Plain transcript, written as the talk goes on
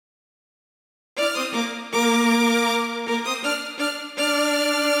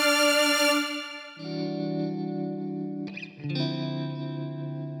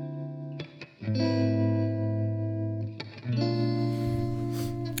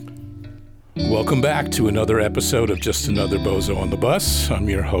Welcome back to another episode of Just Another Bozo on the Bus. I'm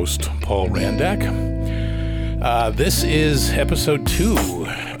your host, Paul Randak. This is episode 2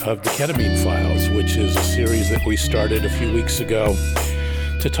 of the Ketamine Files, which is a series that we started a few weeks ago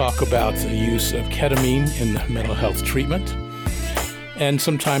to talk about the use of ketamine in mental health treatment. And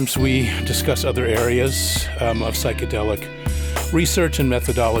sometimes we discuss other areas of psychedelic research and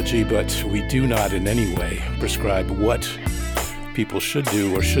methodology, but we do not in any way prescribe what people should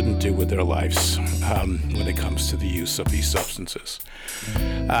do or shouldn't do with their lives when it comes to the use of these substances.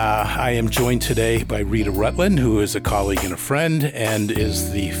 I am joined today by Rita Rutland, who is a colleague and a friend and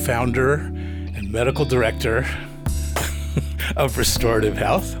is the founder and medical director of Restorative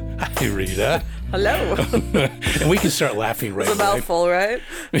Health. Hi, Rita. Hello. And we can start laughing right away. It's a mouthful, right?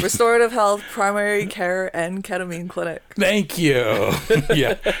 Restorative Health, Primary Care, and Ketamine Clinic. Thank you.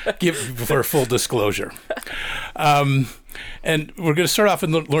 Yeah, for full disclosure. And we're going to start off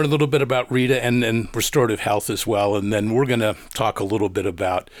and learn a little bit about Rita and restorative health as well. And then we're going to talk a little bit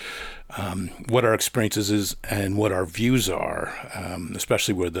about what our experiences is and what our views are,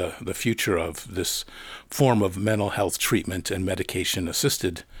 especially where the future of this form of mental health treatment and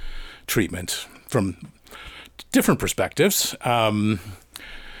medication-assisted treatment from different perspectives, and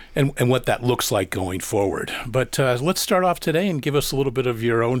what that looks like going forward. But let's start off today and give us a little bit of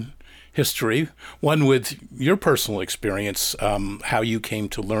your own history, one with your personal experience, how you came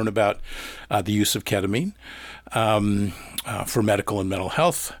to learn about the use of ketamine for medical and mental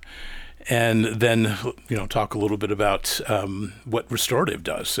health, and then talk a little bit about what restorative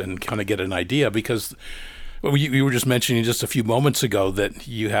does and kind of get an idea, because you were just mentioning just a few moments ago that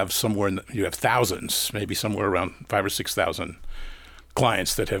you have thousands, maybe somewhere around 5,000 or 6,000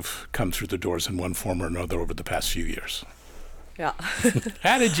 clients that have come through the doors in one form or another over the past few years. Yeah.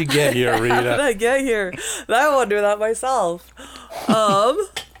 How did you get here, Rita? How did I get here? I wonder that myself.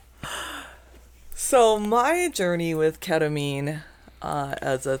 So my journey with ketamine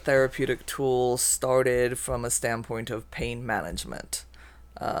as a therapeutic tool started from a standpoint of pain management.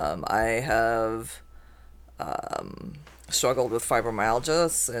 I have struggled with fibromyalgia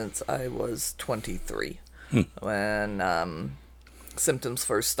since I was 23. When symptoms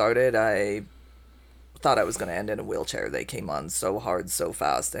first started, I thought I was going to end in a wheelchair. They came on so hard, so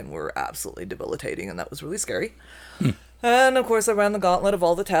fast, and were absolutely debilitating, and that was really scary. And of course, I ran the gauntlet of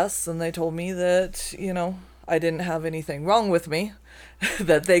all the tests, and they told me that, I didn't have anything wrong with me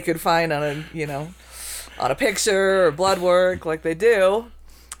that they could find on a picture or blood work like they do.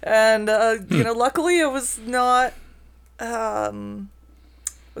 And, luckily it was not,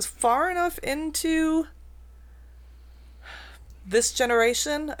 was far enough into this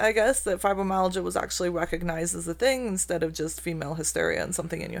generation, I guess, that fibromyalgia was actually recognized as a thing instead of just female hysteria and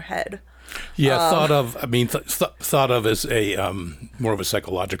something in your head. Yeah, thought of as a more of a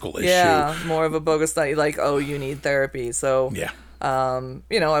psychological issue. Yeah, more of a bogus study, like, oh, you need therapy. So, yeah.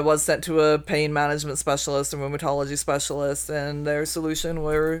 I was sent to a pain management specialist and rheumatology specialist, and their solution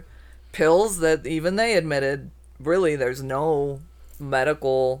were pills that even they admitted, really, there's no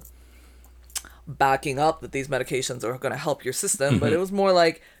medical backing up that these medications are going to help your system. But it was more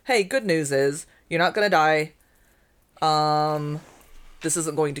like, hey, good news is you're not going to die. This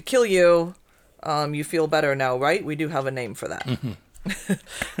isn't going to kill you. You feel better now, right? We do have a name for that.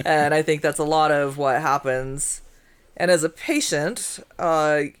 And I think that's a lot of what happens. And as a patient,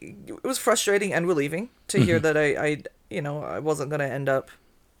 it was frustrating and relieving to hear that I wasn't going to end up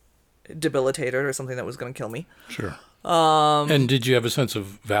debilitated or something that was going to kill me. Sure. And did you have a sense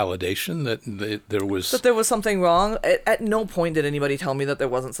of validation that there was something wrong? At no point did anybody tell me that there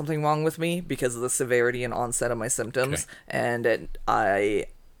wasn't something wrong with me because of the severity and onset of my symptoms. Okay. And I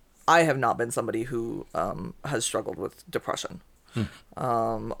have not been somebody who has struggled with depression.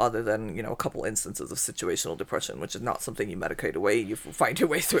 Other than, a couple instances of situational depression, which is not something you medicate away. You find your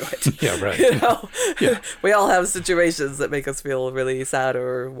way through it. Yeah, right. Yeah. We all have situations that make us feel really sad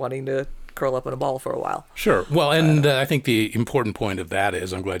or wanting to curl up in a ball for a while. Sure. Well, and I think the important point of that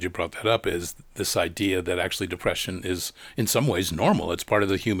is, I'm glad you brought that up, is this idea that actually depression is in some ways normal. It's part of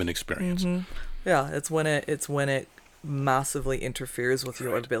the human experience. Yeah, it's when it massively interferes with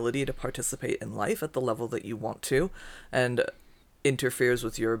your ability to participate in life at the level that you want to, and interferes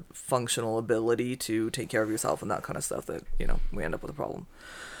with your functional ability to take care of yourself and that kind of stuff, that we end up with a problem.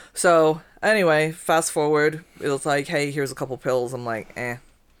 So anyway, fast forward, it was like, hey, here's a couple pills. I'm like,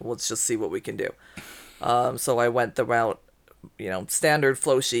 let's just see what we can do. So I went the route, standard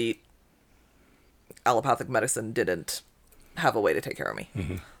flow sheet. Allopathic medicine didn't have a way to take care of me.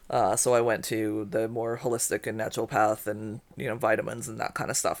 So I went to the more holistic and naturopath and, vitamins and that kind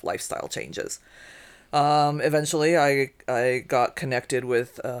of stuff, lifestyle changes. Eventually, I got connected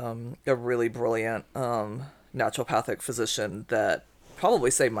with a really brilliant naturopathic physician that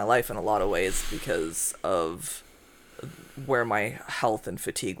probably saved my life in a lot of ways because of where my health and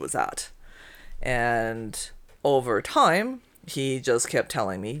fatigue was at. And over time, he just kept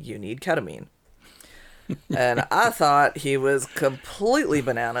telling me, you need ketamine. And I thought he was completely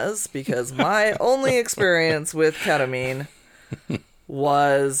bananas because my only experience with ketamine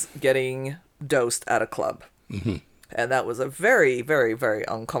was getting dosed at a club. Mm-hmm. And that was a very, very, very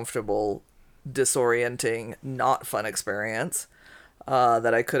uncomfortable, disorienting, not fun experience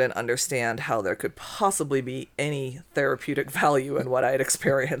that I couldn't understand how there could possibly be any therapeutic value in what I had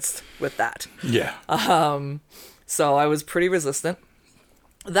experienced with that. Yeah. So I was pretty resistant.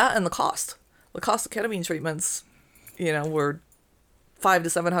 That and the cost. The cost of ketamine treatments, were $500 to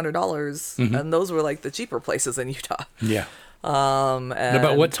 $700, and those were like the cheaper places in Utah. Yeah. And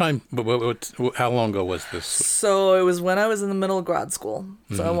about what time? How long ago was this? So it was when I was in the middle of grad school.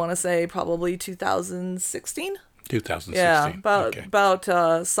 So I want to say probably 2016. 2016. Yeah, Okay. about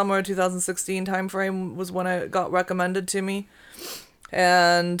summer 2016 timeframe was when it got recommended to me,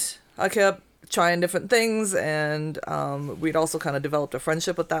 and I kept trying different things, and we'd also kind of developed a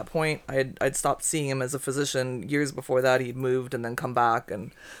friendship at that point. I'd stopped seeing him as a physician years before that. He'd moved and then come back,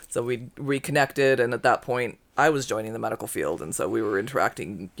 and so we reconnected, and at that point I was joining the medical field, and so we were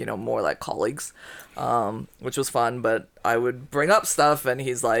interacting, more like colleagues, which was fun. But I would bring up stuff, and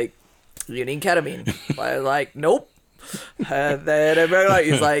he's like, you need ketamine. I was like, nope. And then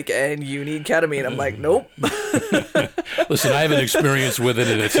he's like, and you need ketamine. I'm like, nope. Listen, I have an experience with it,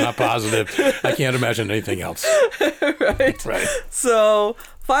 and it's not positive. I can't imagine anything else. Right. So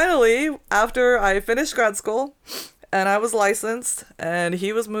finally, after I finished grad school and I was licensed and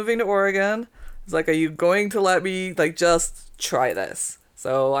he was moving to Oregon, he's like, are you going to let me just try this?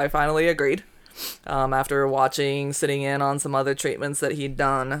 So I finally agreed. After sitting in on some other treatments that he'd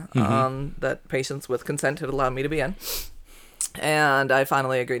done, that patients with consent had allowed me to be in. And I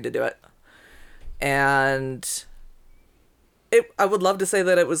finally agreed to do it. And I would love to say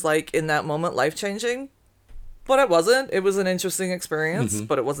that it was in that moment life-changing, but it wasn't. It was an interesting experience,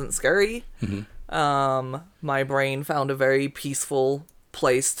 but it wasn't scary. My brain found a very peaceful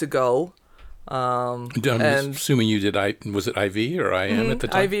place to go. I'm assuming you did. Was it IV or IM at the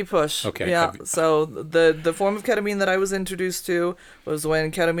time? IV push. Okay. Yeah. IV. So the form of ketamine that I was introduced to was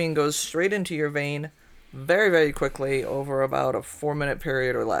when ketamine goes straight into your vein, very, very quickly over about a 4-minute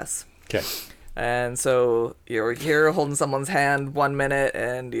period or less. Okay. And so you're here holding someone's hand 1 minute,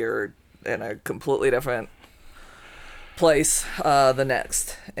 and you're in a completely different place the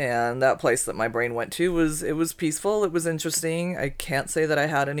next. And that place that my brain went to was peaceful. It was interesting. I can't say that I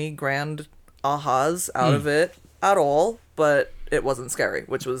had any grand ahas out of it at all, but it wasn't scary,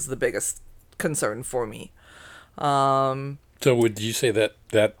 which was the biggest concern for me. So would you say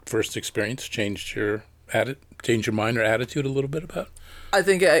that first experience changed your mind or attitude a little bit about it? I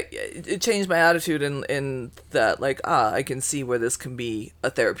think it changed my attitude in that, I can see where this can be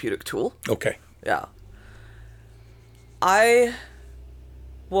a therapeutic tool. Okay. Yeah. I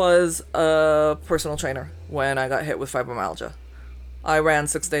was a personal trainer when I got hit with fibromyalgia. I ran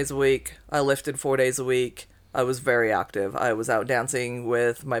 6 days a week. I lifted 4 days a week. I was very active. I was out dancing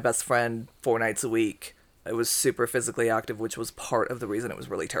with my best friend 4 nights a week. I was super physically active, which was part of the reason it was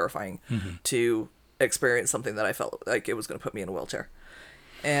really terrifying to experience something that I felt like it was going to put me in a wheelchair.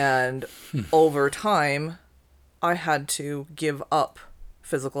 And over time, I had to give up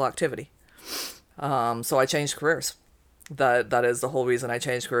physical activity. So I changed careers. That is the whole reason I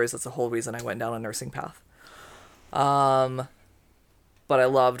changed careers. That's the whole reason I went down a nursing path. But I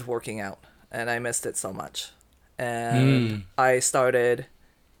loved working out, and I missed it so much. And I started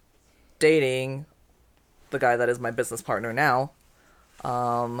dating the guy that is my business partner now,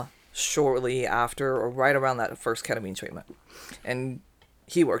 shortly after or right around that first ketamine treatment. And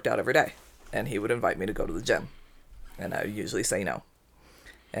he worked out every day, and he would invite me to go to the gym, and I would usually say no.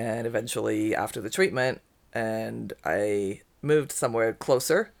 And eventually, after the treatment, and I moved somewhere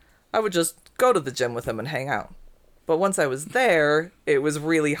closer, I would just go to the gym with him and hang out. But once I was there, it was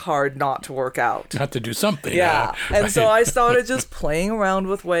really hard not to work out. Not to do something. Yeah. And right. so I started just playing around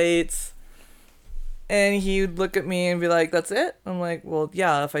with weights. And he would look at me and be like, that's it? I'm like, well,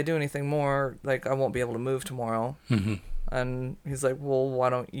 yeah, if I do anything more, I won't be able to move tomorrow. And he's like, well, why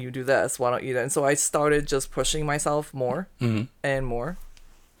don't you do this? Why don't you do that? And so I started just pushing myself more and more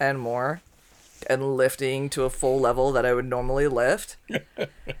and more, and lifting to a full level that I would normally lift.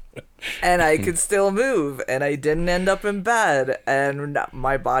 And I could still move, and I didn't end up in bed, and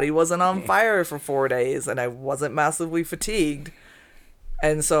my body wasn't on fire for 4 days, and I wasn't massively fatigued.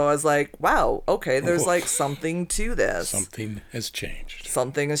 And so I was like, wow, okay, there's like something to this. Something has changed.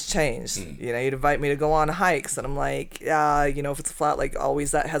 Something has changed. You know, you'd invite me to go on hikes, and I'm like, yeah, you know, if it's a flat, like always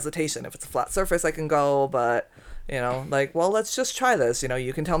that hesitation. If it's a flat surface, I can go, but, you know, like, well, let's just try this. You know,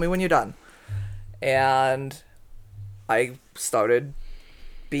 you can tell me when you're done. And I started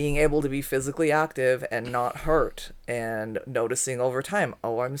being able to be physically active and not hurt, and noticing over time,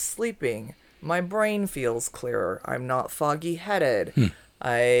 oh, I'm sleeping. My brain feels clearer. I'm not foggy headed.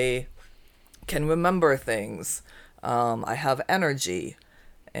 I can remember things. I have energy.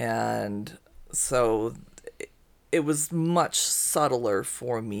 And so it was much subtler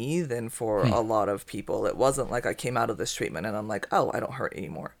for me than for a lot of people. It wasn't like I came out of this treatment and I'm like, oh, I don't hurt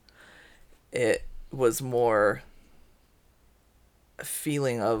anymore. It was more a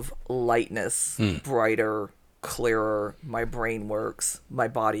feeling of lightness, brighter, clearer. My brain works. My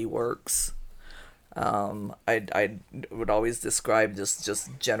body works. I would always describe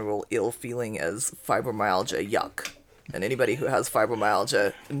just general ill feeling as fibromyalgia yuck. And anybody who has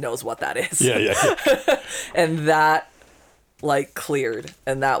fibromyalgia knows what that is. Yeah. And that, like, cleared.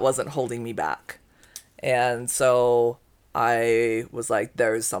 And that wasn't holding me back. And so I was like,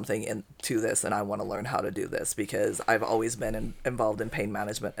 there's something to this, and I want to learn how to do this, because I've always been involved in pain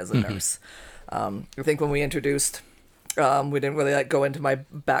management as a nurse. I think when we introduced... we didn't really go into my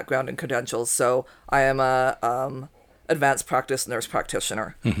background and credentials. So I am a advanced practice nurse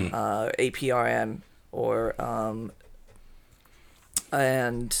practitioner, APRN,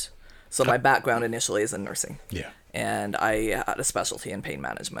 and so my background initially is in nursing. Yeah. And I had a specialty in pain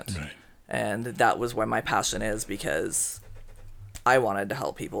management. Right. And that was where my passion is, because I wanted to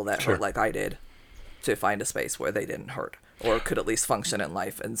help people that hurt like I did to find a space where they didn't hurt, or could at least function in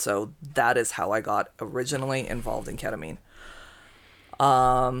life. And so that is how I got originally involved in ketamine.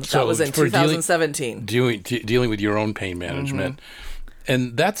 That was in 2017. Dealing with your own pain management.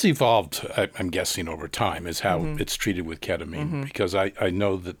 And that's evolved, I'm guessing, over time, is how it's treated with ketamine. Because I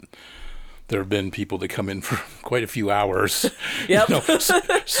know that there have been people that come in for quite a few hours, Yep.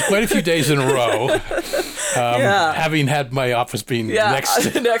 Quite a few days in a row, having had my office being next to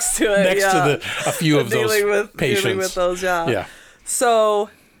it, next to a few of those patients. Dealing with those, Yeah. So,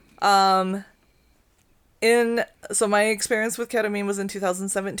 so my experience with ketamine was in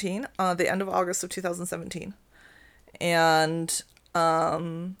 2017, the end of August of 2017, and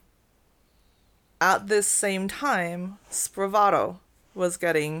at this same time, Spravato was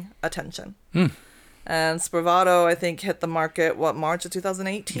getting attention. And Spravato, I think, hit the market, March of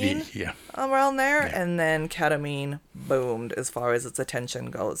 2018? Yeah. Around there. Yeah. And then ketamine boomed as far as its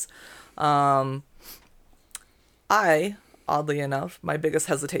attention goes. Oddly enough, my biggest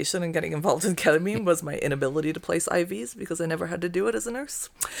hesitation in getting involved in ketamine was my inability to place IVs, because I never had to do it as a nurse.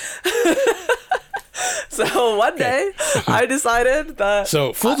 So one day, I decided that...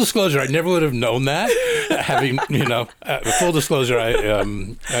 So, full disclosure, I never would have known that. Having, full disclosure,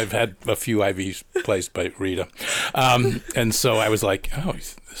 I've had a few IVs placed by Rita. And so I was like, oh,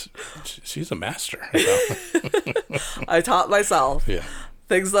 she's a master. I taught myself. Yeah.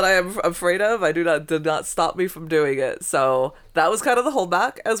 Things that I am afraid of, did not stop me from doing it. So that was kind of the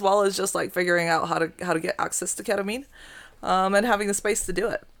holdback, as well as just like figuring out how to get access to ketamine, and having the space to do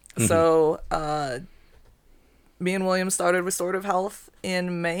it. So, me and William started Restorative Health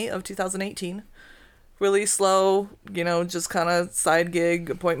in May of 2018. Really slow, just kind of side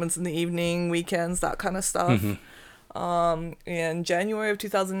gig, appointments in the evening, weekends, that kind of stuff. In January of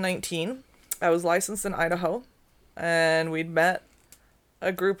 2019, I was licensed in Idaho, and we'd met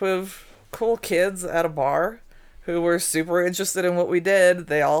a group of cool kids at a bar who were super interested in what we did.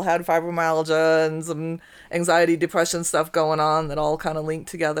 They all had fibromyalgia and some anxiety, depression stuff going on that all kind of linked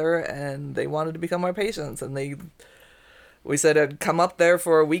together, and they wanted to become our patients. And we said I'd come up there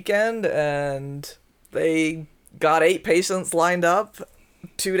for a weekend, and they got 8 patients lined up,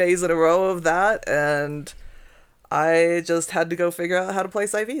 2 days in a row of that, and I just had to go figure out how to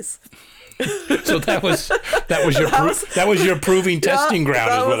place IVs. So that was your proving testing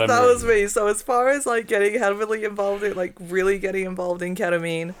ground. That was me. So as far as like getting heavily involved in, like really getting involved in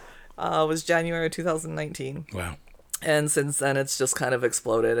ketamine, was January 2019. Wow. And since then it's just kind of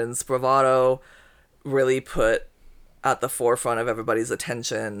exploded, and Spravato really put at the forefront of everybody's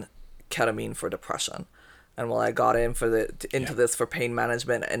attention ketamine for depression. And while I got into this for pain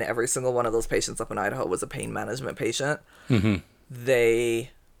management, and every single one of those patients up in Idaho was a pain management patient, they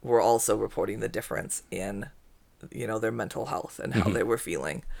were also reporting the difference in, their mental health and how they were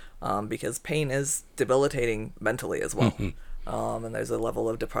feeling, because pain is debilitating mentally as well. And there's a level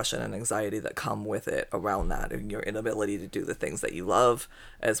of depression and anxiety that come with it around that, and your inability to do the things that you love,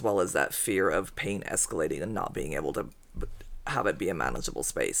 as well as that fear of pain escalating and not being able to have it be a manageable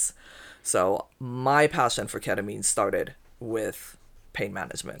space. So my passion for ketamine started with pain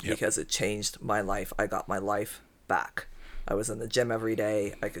management because it changed my life. I got my life back. I was in the gym every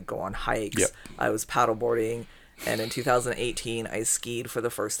day. I could go on hikes. I was paddleboarding. And in 2018, I skied for the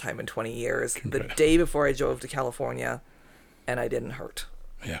first time in 20 years, the day before I drove to California, and I didn't hurt.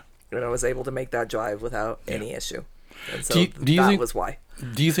 Yeah. And I was able to make that drive without any issue. And so was why.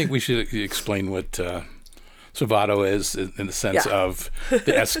 Do you think we should explain what Spravato is in the sense of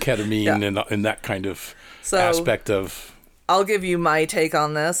the S-ketamine and that kind of aspect of... I'll give you my take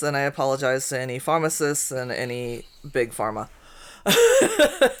on this, and I apologize to any pharmacists and any big pharma.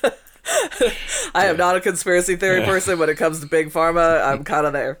 I am not a conspiracy theory person. When it comes to big pharma, I'm kind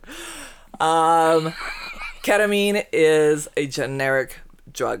of there. Ketamine is a generic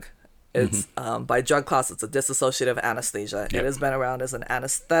drug. It's by drug class, it's a dissociative anesthesia. It has been around as an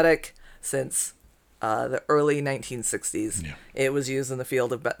anesthetic since the early 1960s. It was used in the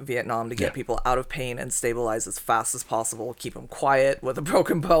field of Vietnam to get people out of pain and stabilize as fast as possible, keep them quiet with a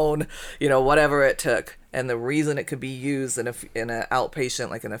broken bone, whatever it took. And the reason it could be used in an outpatient,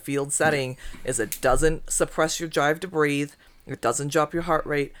 like in a field setting, is it doesn't suppress your drive to breathe, it doesn't drop your heart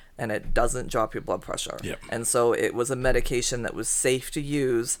rate, and it doesn't drop your blood pressure. And so it was a medication that was safe to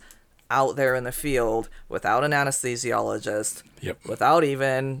use out there in the field without an anesthesiologist, without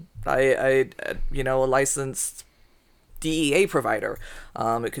even a licensed DEA provider.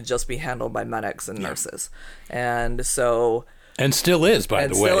 It could just be handled by medics and nurses. And so... And still is, by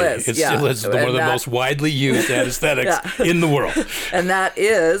the way. It still is one of the most widely used anesthetics in the world. And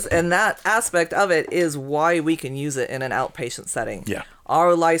that aspect of it is why we can use it in an outpatient setting.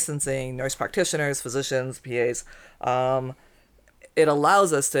 Our licensing, nurse practitioners, physicians, PAs, it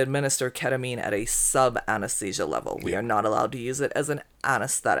allows us to administer ketamine at a sub-anesthesia level. We are not allowed to use it as an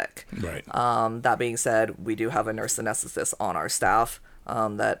anesthetic. That being said, we do have a nurse anesthetist on our staff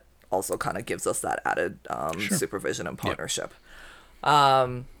that also kind of gives us that added supervision and partnership.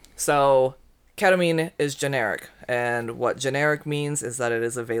 So ketamine is generic, and what generic means is that it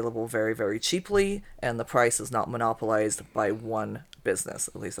is available very, very cheaply, and the price is not monopolized by one business.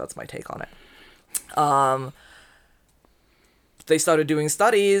 At least that's my take on it. They started doing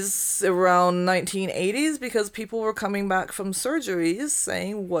studies around 1980s because people were coming back from surgeries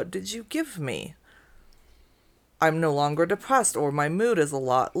saying, "What did you give me? I'm no longer depressed," or "My mood is a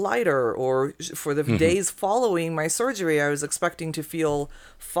lot lighter," or "For the days following my surgery, I was expecting to feel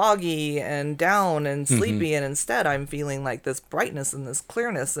foggy and down and sleepy, and instead I'm feeling like this brightness and this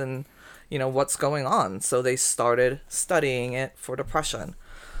clearness, and what's going on?" So they started studying it for depression.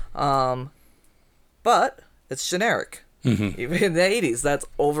 But it's generic. Even in the 80s, that's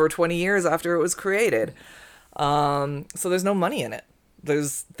over 20 years after it was created. So there's no money in it.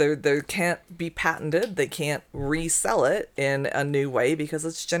 There can't be patented. They can't resell it in a new way because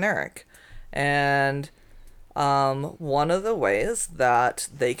it's generic. And one of the ways that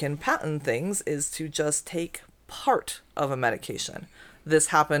they can patent things is to just take part of a medication. This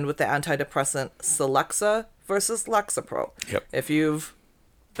happened with the antidepressant Celexa versus Lexapro. If you've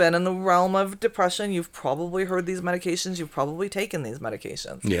been in the realm of depression, you've probably heard these medications. You've probably taken these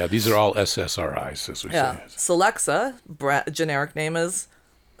medications. Yeah, these are all SSRIs, as we say. Celexa, generic name is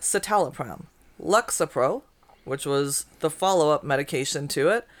citalopram. Lexapro, which was the follow-up medication to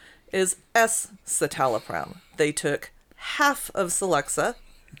it, is S-citalopram. They took half of Celexa,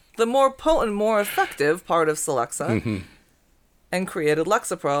 the more potent, more effective part of Celexa, and created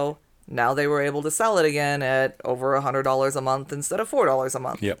Lexapro. Now they were able to sell it again at over $100 a month instead of $4 a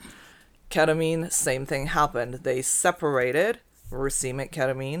month. Ketamine, same thing happened. They separated racemic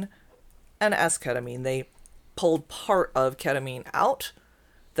ketamine and S-ketamine. They pulled part of ketamine out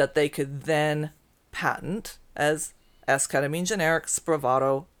that they could then patent as S-ketamine generic,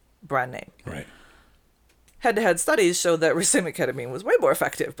 Spravato brand name. Head-to-head studies showed that racemic ketamine was way more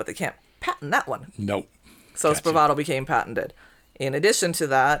effective, but they can't patent that one. So Spravato became patented. In addition to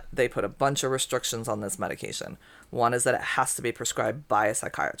that, they put a bunch of restrictions on this medication. One is that it has to be prescribed by a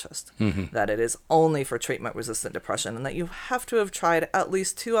psychiatrist, that it is only for treatment-resistant depression, and that you have to have tried at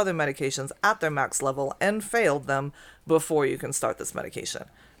least 2 other medications at their max level and failed them before you can start this medication.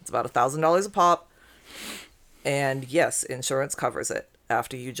 It's about $1,000 a pop, and yes, insurance covers it.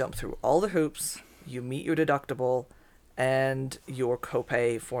 After you jump through all the hoops, you meet your deductible and your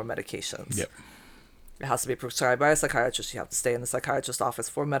copay for medications. It has to be prescribed by a psychiatrist. You have to stay in the psychiatrist's office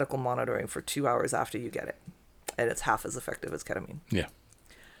for medical monitoring for 2 hours after you get it. And it's half as effective as ketamine.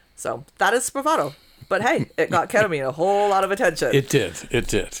 So that is Spravato. But hey, it got ketamine a whole lot of attention. It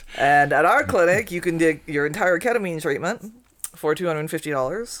did. And at our clinic, you can get your entire ketamine treatment for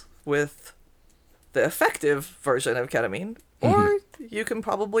 $250 with the effective version of ketamine or you can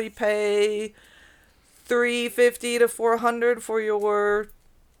probably pay $350 to $400 for your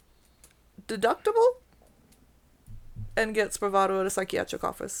deductible and get Spravato at a psychiatric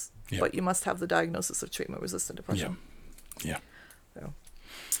office. Yep. But you must have the diagnosis of treatment-resistant depression. Yeah.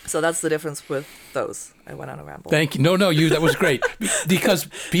 So that's the difference with those. I went on a ramble. Thank you. No, that was great. Because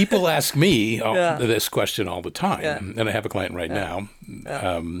people ask me this question all the time. And I have a client right now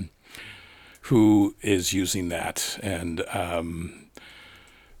who is using that. And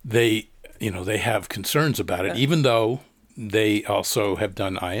they have concerns about it, even though they also have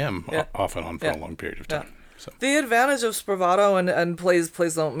done IM off and on for a long period of time. So. The advantage of Spravato, and please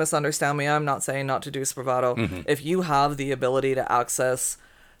don't misunderstand me, I'm not saying not to do Spravato. If you have the ability to access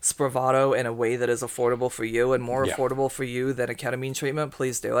Spravato in a way that is affordable for you and more affordable for you than a ketamine treatment,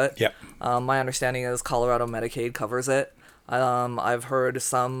 please do it. Yep. My understanding is Colorado Medicaid covers it. I've heard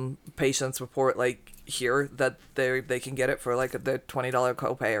some patients report here that they can get it for the $20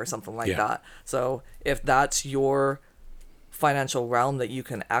 copay or something like that. So if that's your financial realm that you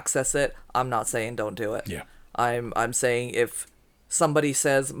can access it, I'm not saying don't do it. Yeah. I'm saying if somebody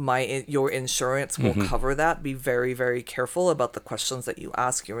says your insurance will cover that, be very, very careful about the questions that you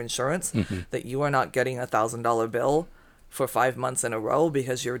ask your insurance, that you are not getting a $1,000 bill for 5 months in a row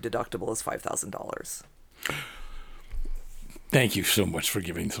because your deductible is $5,000. Thank you so much for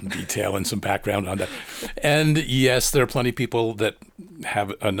giving some detail and some background on that. And yes, there are plenty of people that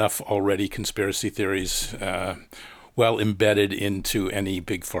have enough already conspiracy theories well embedded into any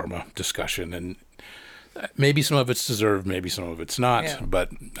big pharma discussion. And maybe some of it's deserved, maybe some of it's not. Yeah.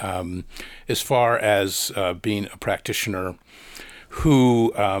 But as far as being a practitioner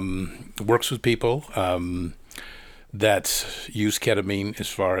who works with people that use ketamine, as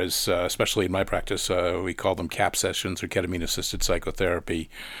far as, especially in my practice, we call them CAP sessions or ketamine-assisted psychotherapy.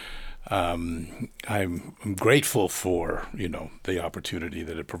 I'm grateful for, the opportunity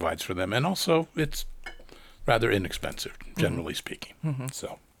that it provides for them. And also it's rather inexpensive, generally speaking.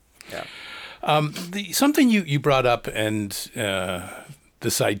 So, something you brought up, and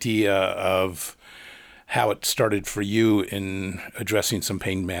this idea of how it started for you in addressing some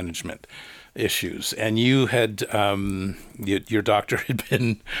pain management issues, and you had your doctor had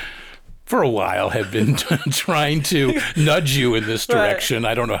been for a while trying to nudge you in this direction.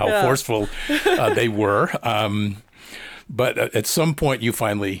 Right. I don't know how forceful they were, but at some point you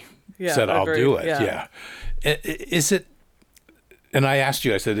finally said, "I'll do it." Yeah. Is it? And I asked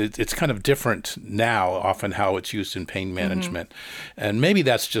you, I said, it's kind of different now, often how it's used in pain management. And maybe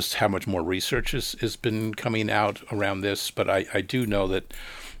that's just how much more research has been coming out around this. But I do know that,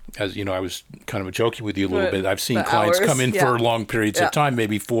 as you know, I was kind of joking with you a little bit. I've seen clients come in for long periods of time,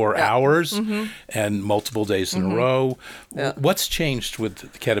 maybe 4 hours and multiple days in a row. What's changed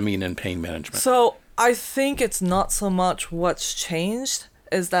with ketamine and pain management? So I think it's not so much what's changed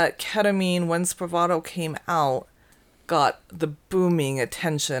is that ketamine, when Spravato came out, got the booming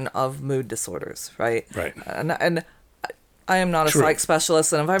attention of mood disorders, right? Right. And I am not a psych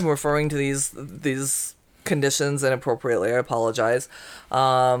specialist, and if I'm referring to these conditions inappropriately, I apologize.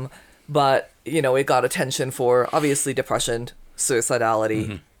 But it got attention for obviously depression,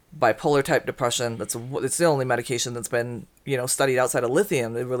 suicidality, bipolar type depression. It's the only medication that's been studied outside of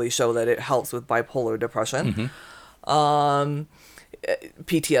lithium to really show that it helps with bipolar depression.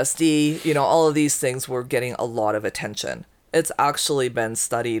 PTSD, all of these things were getting a lot of attention. It's actually been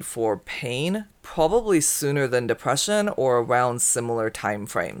studied for pain probably sooner than depression or around similar time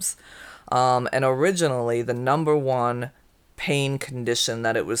frames. And originally, the number one pain condition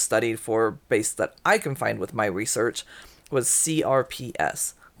that it was studied for, based that I can find with my research, was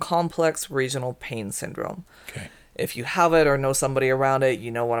CRPS, Complex Regional Pain Syndrome. Okay. If you have it or know somebody around it,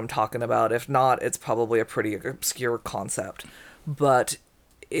 you know what I'm talking about. If not, it's probably a pretty obscure concept. But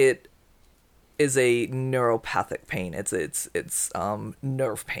it is a neuropathic pain. It's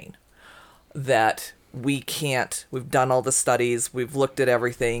nerve pain that we've done all the studies, we've looked at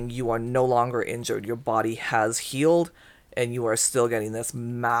everything, you are no longer injured, your body has healed, and you are still getting this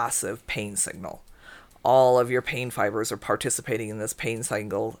massive pain signal. All of your pain fibers are participating in this pain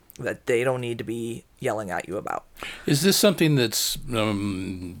signal that they don't need to be yelling at you about. Is this something that's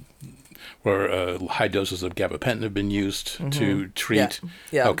where high doses of gabapentin have been used to treat?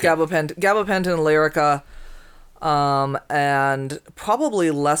 Yeah. Okay. Gabapentin, Lyrica, and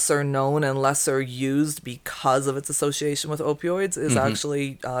probably lesser known and lesser used because of its association with opioids is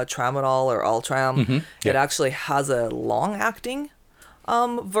actually tramadol or Ultram. It actually has a long-acting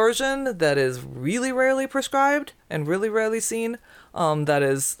version that is really rarely prescribed and really rarely seen, that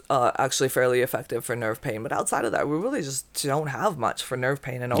is actually fairly effective for nerve pain. But outside of that, we really just don't have much for nerve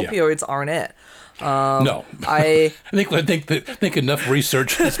pain, and opioids aren't it. No, I think enough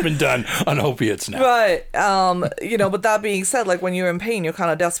research has been done on opiates now. Right. But that being said, like when you're in pain, you're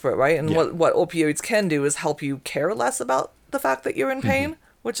kind of desperate, right? And what opioids can do is help you care less about the fact that you're in pain,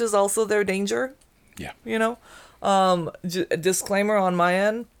 which is also their danger. Yeah. Disclaimer on my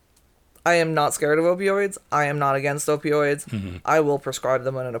end, I am not scared of opioids. I am not against opioids. I will prescribe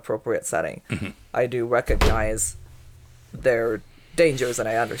them in an appropriate setting. I do recognize their dangers, and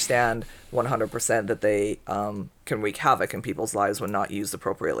I understand 100% that they can wreak havoc in people's lives when not used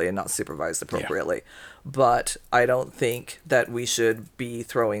appropriately and not supervised appropriately. Yeah. But I don't think that we should be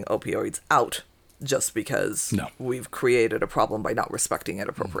throwing opioids out just because we've created a problem by not respecting it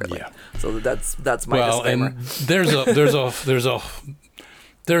appropriately. Yeah. So that's my disclaimer. And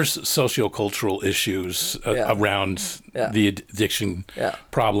there's sociocultural issues around the addiction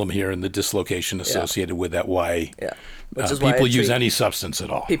problem here and the dislocation associated with that. Why people use any substance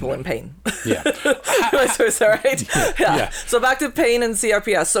at all. People in pain. Yeah. Right? Yeah. So back to pain and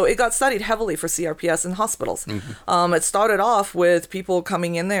CRPS. So it got studied heavily for CRPS in hospitals. It started off with people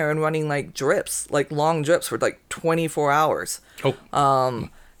coming in there and running like drips, like long drips for like 24 hours.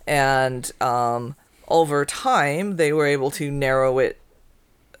 And over time, they were able to narrow it.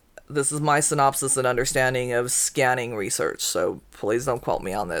 This is my synopsis and understanding of scanning research, so please don't quote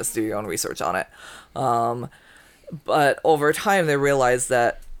me on this. Do your own research on it. But over time, they realized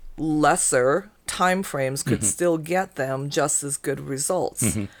that lesser time frames could still get them just as good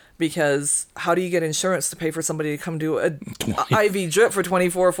results. Because how do you get insurance to pay for somebody to come do a IV drip for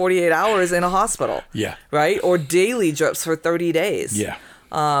 24 or 48 hours in a hospital? Yeah. Right? Or daily drips for 30 days. Yeah.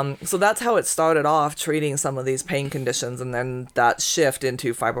 So that's how it started off, treating some of these pain conditions, and then that shift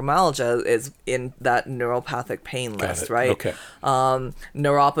into fibromyalgia is in that neuropathic pain list, right? Okay.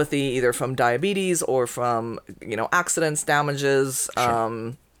 Neuropathy, either from diabetes or from accidents, damages,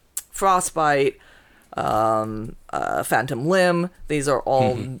 frostbite, phantom limb. These are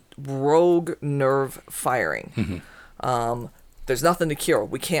all rogue nerve firing. There's nothing to cure.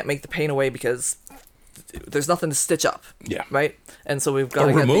 We can't make the pain away because there's nothing to stitch up. Yeah. Right? And so we've got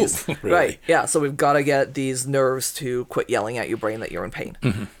to get these really. Right. Yeah. So we've got to get these nerves to quit yelling at your brain that you're in pain.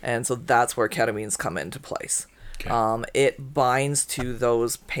 And so that's where ketamines come into place. Okay. It binds to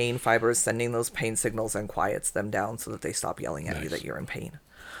those pain fibers, sending those pain signals, and quiets them down so that they stop yelling at you that you're in pain.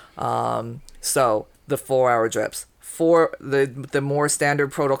 So the 4-hour drips. The more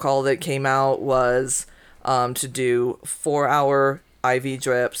standard protocol that came out was to do 4-hour IV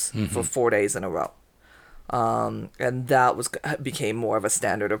drips for 4 days in a row. And that became more of a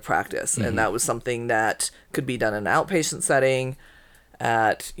standard of practice. And that was something that could be done in an outpatient setting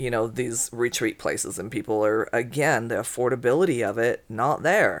at, these retreat places. And people are, again, the affordability of it, not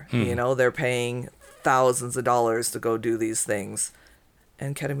there. They're paying thousands of dollars to go do these things.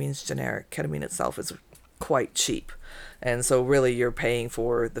 And ketamine's generic. Ketamine itself is quite cheap. And so really you're paying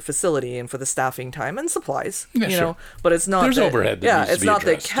for the facility and for the staffing time and supplies, know, but it's not, there's overhead. It's not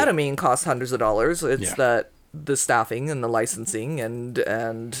that ketamine costs hundreds of dollars. It's that the staffing and the licensing and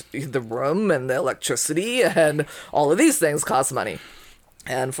the room and the electricity and all of these things cost money.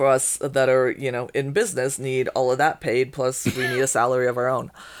 And for us that are, in business, need all of that paid. Plus we need a salary of our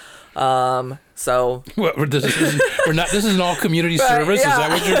own. So this isn't all community service. Is that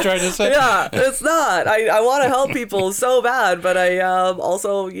what you're trying to say? Yeah, it's not. I want to help people so bad, but I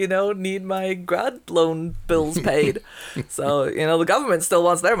also need my grad loan bills paid. So the government still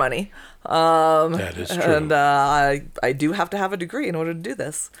wants their money. That is true. And I do have to have a degree in order to do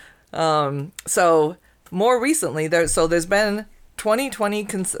this. So more recently, there's been 2020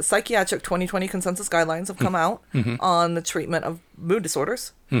 psychiatric 2020 consensus guidelines have come out on the treatment of mood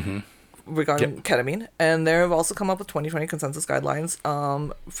disorders regarding ketamine, and they have also come up with 2020 consensus guidelines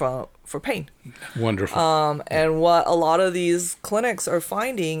for pain. Wonderful. And what a lot of these clinics are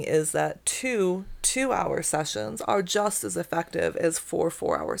finding is that 2-hour sessions are just as effective as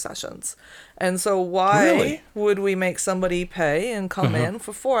 4-hour sessions. And so why would we make somebody pay and come in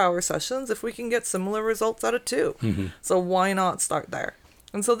for 4-hour sessions if we can get similar results out of 2? So why not start there?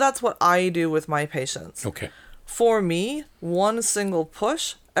 And so that's what I do with my patients. Okay. For me, one single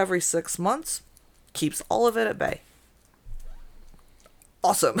push every 6 months keeps all of it at bay.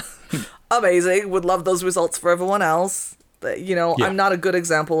 Awesome. Amazing. Would love those results for everyone else. I'm not a good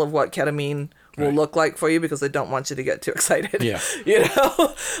example of what ketamine will look like for you, because I don't want you to get too excited. Yeah.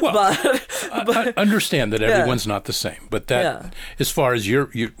 Well, I understand that everyone's not the same, but that as far as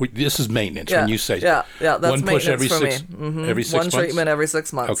this is maintenance when you say that's one push every for six me. every 6 one months? treatment every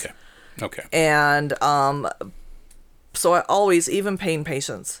 6 months. Okay. And so I always, even pain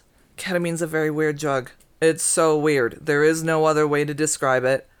patients, ketamine's a very weird drug. It's so weird. There is no other way to describe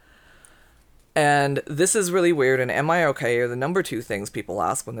it. And this is really weird, and am I okay are the number 2 things people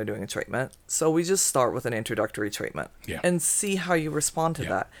ask when they're doing a treatment. So we just start with an introductory treatment and see how you respond to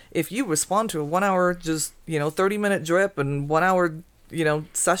that. If you respond to a 1 hour, just, 30-minute drip and 1 hour,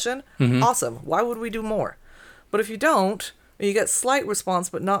 session, awesome. Why would we do more? But if you don't, and you get slight response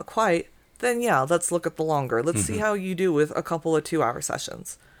but not quite, then let's look at the longer. Let's see how you do with a couple of 2-hour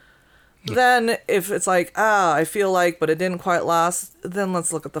sessions. Then if it's like, I feel like, but it didn't quite last, then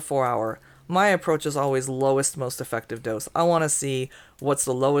let's look at the 4-hour. My approach is always lowest, most effective dose. I want to see what's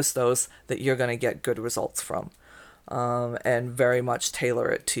the lowest dose that you're going to get good results from, and very much tailor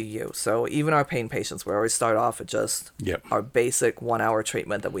it to you. So even our pain patients, we always start off at just our basic 1 hour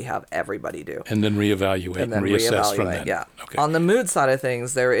treatment that we have everybody do. And then reevaluate and reassess from that. Yeah. Okay. On the mood side of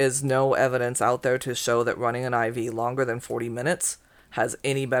things, there is no evidence out there to show that running an IV longer than 40 minutes has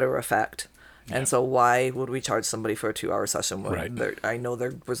any better effect. And so why would we charge somebody for a 2-hour session when I know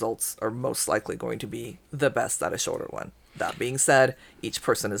their results are most likely going to be the best at a shorter one? That being said, each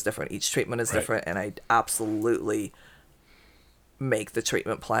person is different. Each treatment is different. And I absolutely make the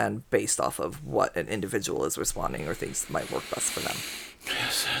treatment plan based off of what an individual is responding or thinks might work best for them.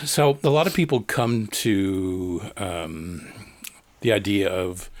 So a lot of people come to the idea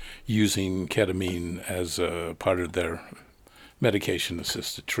of using ketamine as a part of their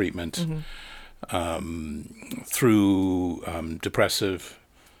medication-assisted treatment through depressive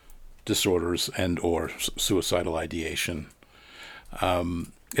disorders and or suicidal ideation.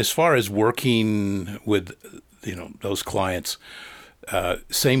 As far as working with those clients,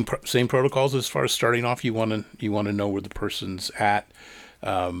 same protocols as far as starting off. You want to know where the person's at,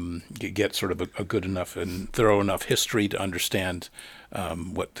 get sort of a good enough and thorough enough history to understand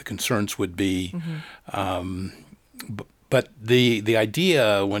what the concerns would be. But the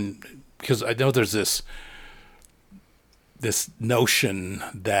idea because I know there's this notion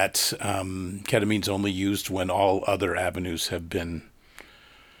that ketamine's only used when all other avenues have been,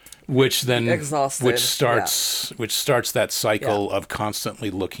 which then exhausted, which starts that cycle of constantly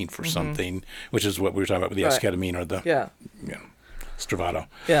looking for something, which is what we were talking about with the esketamine or the Spravato.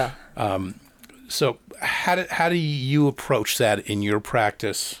 Yeah. So how do you approach that in your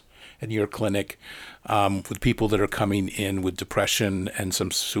practice, in your clinic? With people that are coming in with depression and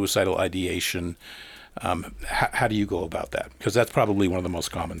some suicidal ideation, how do you go about that? Because that's probably one of the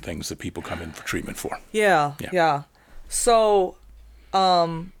most common things that people come in for treatment for. Yeah. So,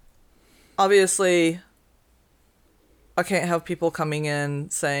 obviously, I can't have people coming in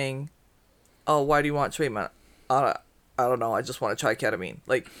saying, "Oh, why do you want treatment?" I don't know. I just want to try ketamine.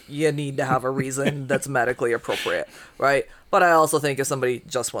 Like, you need to have a reason that's medically appropriate, right? But I also think if somebody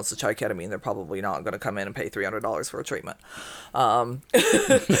just wants to try ketamine, they're probably not going to come in and pay $300 for a treatment.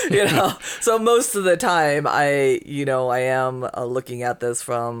 So most of the time I am looking at this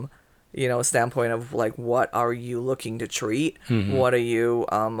from, a standpoint of like, what are you looking to treat? What are you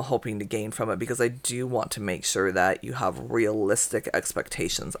hoping to gain from it? Because I do want to make sure that you have realistic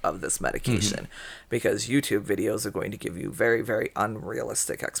expectations of this medication, because YouTube videos are going to give you very, very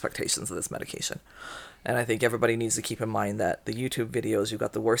unrealistic expectations of this medication. And I think everybody needs to keep in mind that the YouTube videos, you've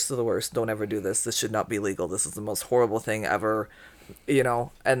got the worst of the worst. Don't ever do this. This should not be legal. This is the most horrible thing ever.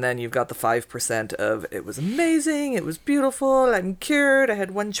 And then you've got the 5% of, it was amazing, it was beautiful, I'm cured, I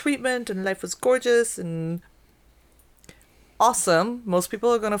had one treatment and life was gorgeous and awesome. Most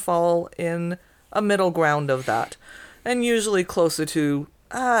people are going to fall in a middle ground of that, and usually closer to,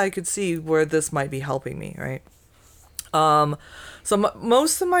 I could see where this might be helping me, right? So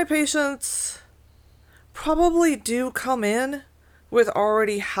most of my patients probably do come in with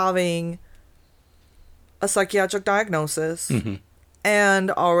already having a psychiatric diagnosis and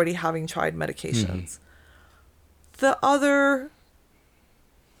already having tried medications. The other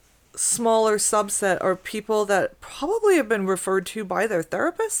smaller subset are people that probably have been referred to by their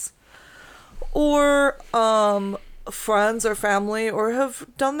therapists or friends or family, or have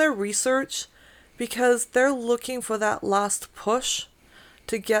done their research because they're looking for that last push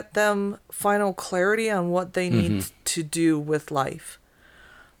to get them final clarity on what they need to do with life.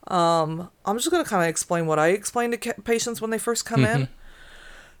 I'm just going to kind of explain what I explain to patients when they first come in.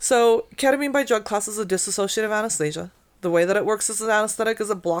 So ketamine by drug class is a dissociative anesthesia. The way that it works as an anesthetic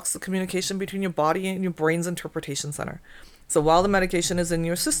is it blocks the communication between your body and your brain's interpretation center. So while the medication is in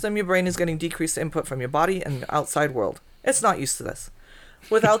your system, your brain is getting decreased input from your body and the outside world. It's not used to this.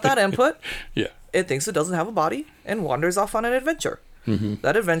 Without that input, Yeah. it thinks it doesn't have a body and wanders off on an adventure.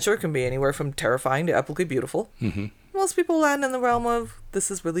 That adventure can be anywhere from terrifying to epically beautiful. Most people land in the realm of, this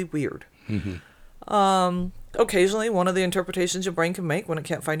is really weird. Occasionally, one of the interpretations your brain can make when it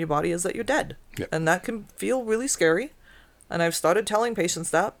can't find your body is that you're dead. Yep. And that can feel really scary. And I've started telling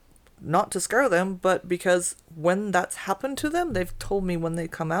patients that, not to scare them, but because when that's happened to them, they've told me when they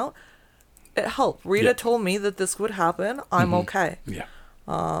come out, it helped. Rita Yep. told me that this would happen. I'm okay. Yeah.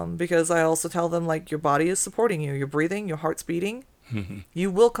 Because I also tell them, like, your body is supporting you. You're breathing, your heart's beating.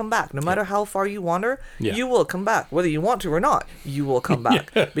 You will come back. No matter how far you wander, Yeah. you will come back. Whether you want to or not, you will come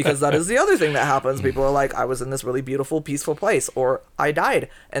back. Because that is the other thing that happens. People are like, I was in this really beautiful, peaceful place, or I died,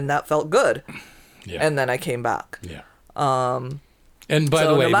 and that felt good. Yeah. And then I came back. Yeah. And by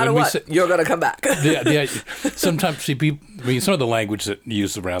So the way, no matter when we what, say, you're going to come back. sometimes some of the language that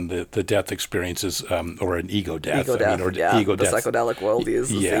used around the death experiences, or an ego death. Ego death, or yeah. ego The death. psychedelic world uses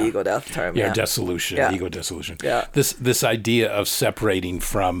the ego death term. Yeah, Yeah, dissolution, Yeah. ego dissolution. Yeah. This idea of separating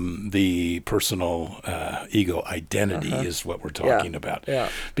from the personal ego identity is what we're talking about. Yeah.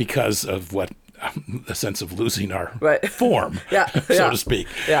 Because of what the sense of losing our Right. form, Yeah. so Yeah. to speak.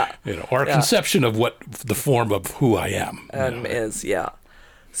 Yeah. Our Yeah. conception of what the form of who I am. Is, yeah.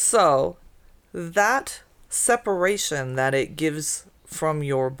 So that separation that it gives from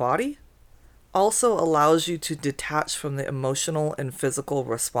your body also allows you to detach from the emotional and physical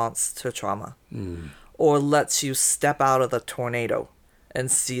response to trauma, or lets you step out of the tornado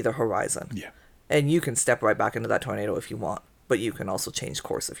and see the horizon. Yeah. And you can step right back into that tornado if you want, but you can also change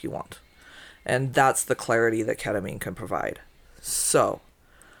course if you want. And that's the clarity that ketamine can provide. So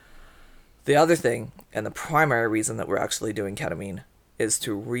the other thing, and the primary reason that we're actually doing ketamine, is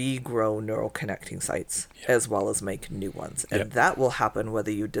to regrow neural connecting sites as well as make new ones. And that will happen whether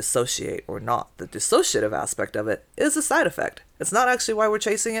you dissociate or not. The dissociative aspect of it is a side effect. It's not actually why we're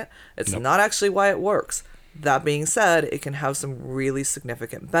chasing it. It's not actually why it works. That being said, it can have some really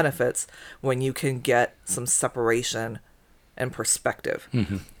significant benefits when you can get some separation and perspective.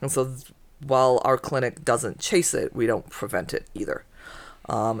 And so while our clinic doesn't chase it, we don't prevent it either.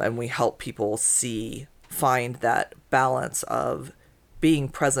 And we help people find that balance of being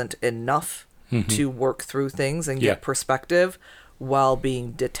present enough to work through things and get perspective, while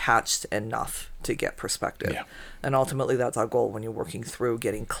being detached enough to get perspective. Yeah. And ultimately, that's our goal when you're working through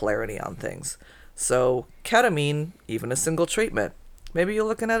getting clarity on things. So ketamine, even a single treatment, maybe you're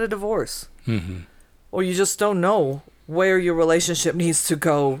looking at a divorce, or you just don't know where your relationship needs to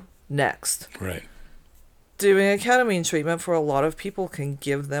go next. Right. Doing a ketamine treatment for a lot of people can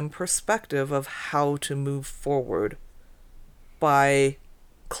give them perspective of how to move forward by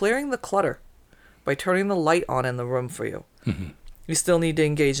clearing the clutter, by turning the light on in the room for you. You still need to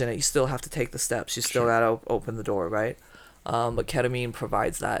engage in it. You still have to take the steps. You still got to open the door, right? But ketamine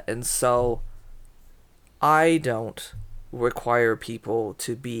provides that. And so I don't require people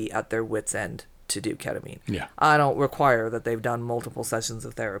to be at their wit's end to do ketamine. Yeah. I don't require that they've done multiple sessions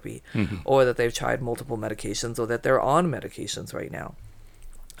of therapy, or that they've tried multiple medications, or that they're on medications right now.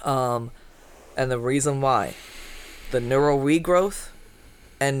 And the reason why, the neural regrowth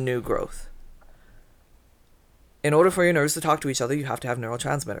and new growth. In order for your nerves to talk to each other, you have to have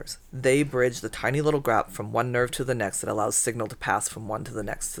neurotransmitters. They bridge the tiny little gap from one nerve to the next that allows signal to pass from one to the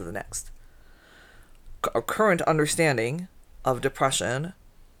next to the next. Our current understanding of depression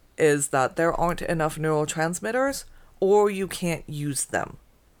is that there aren't enough neurotransmitters, or you can't use them.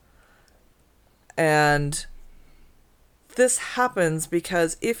 And this happens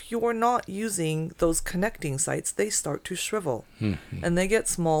because if you're not using those connecting sites, they start to shrivel. And they get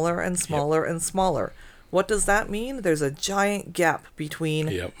smaller and smaller and smaller. What does that mean? There's a giant gap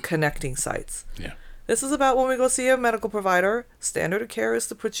between connecting sites. Yeah. This is about when we go see a medical provider. Standard of care is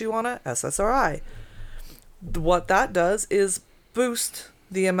to put you on a SSRI. What that does is boost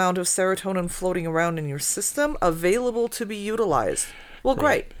the amount of serotonin floating around in your system available to be utilized. Well,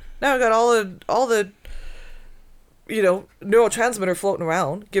 great. Now we've got all the neurotransmitter floating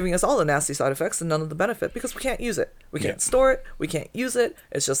around, giving us all the nasty side effects and none of the benefit, because we can't use it. We can't store it. We can't use it.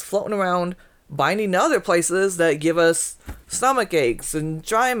 It's just floating around, binding to other places that give us stomach aches and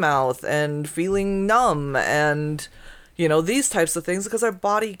dry mouth and feeling numb and, these types of things, because our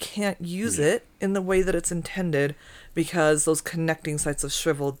body can't use it in the way that it's intended, because those connecting sites have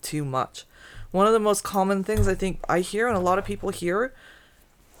shriveled too much. One of the most common things I think I hear, and a lot of people hear,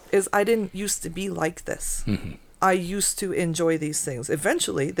 is, I didn't used to be like this. I used to enjoy these things.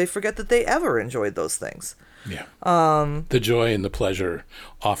 Eventually, they forget that they ever enjoyed those things. Yeah. The joy and the pleasure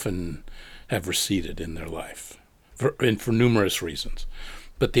often have receded in their life for numerous reasons.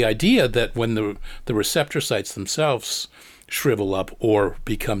 But the idea that when the receptor sites themselves shrivel up or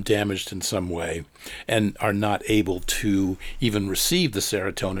become damaged in some way and are not able to even receive the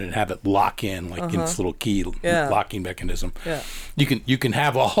serotonin and have it lock in like in this little key locking mechanism. Yeah. You can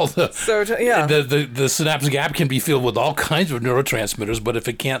have all the synapse gap can be filled with all kinds of neurotransmitters, but if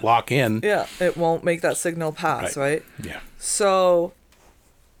it can't lock in, it won't make that signal pass, right? Yeah. So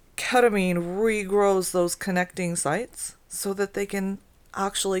ketamine regrows those connecting sites so that they can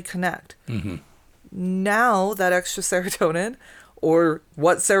actually connect. Mm-hmm. Now that extra serotonin, or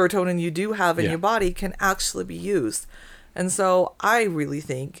what serotonin you do have in your body, can actually be used. And so I really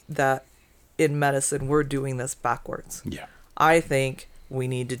think that in medicine we're doing this backwards. Yeah. I think we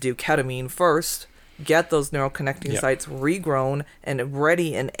need to do ketamine first, get those neural connecting sites regrown and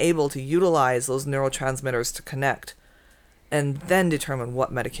ready and able to utilize those neurotransmitters to connect, and then determine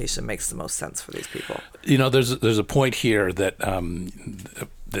what medication makes the most sense for these people. You know, there's a point here that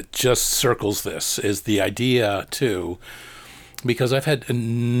that just circles this, is the idea too, because I've had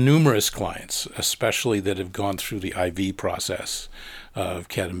numerous clients, especially that have gone through the IV process of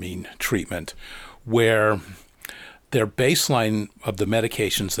ketamine treatment, where their baseline of the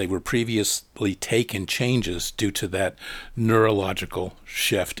medications they were previously taking changes due to that neurological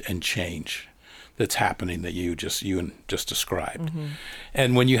shift and change that's happening that you just described. Mm-hmm.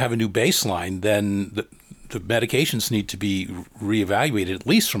 And when you have a new baseline, then the medications need to be reevaluated, at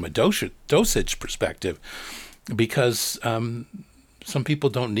least from a dosage perspective, because some people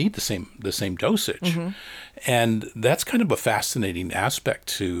don't need the same dosage. Mm-hmm. And that's kind of a fascinating aspect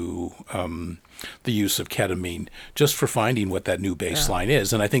to the use of ketamine, just for finding what that new baseline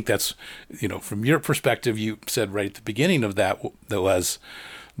is. And I think that's, from your perspective, you said right at the beginning of that was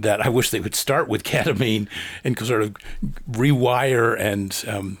that I wish they would start with ketamine and sort of rewire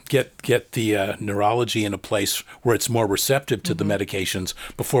and get the neurology in a place where it's more receptive to the medications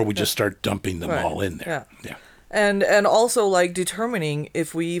before we just start dumping them all in there. Yeah. And also like determining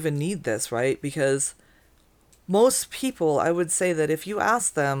if we even need this, right? Because most people, I would say that if you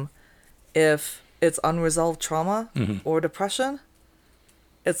ask them if it's unresolved trauma or depression,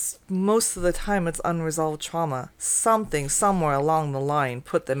 it's most of the time it's unresolved trauma. Something somewhere along the line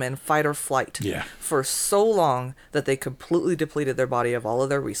put them in fight or flight for so long that they completely depleted their body of all of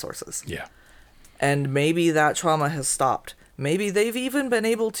their resources. Yeah. And maybe that trauma has stopped. Maybe they've even been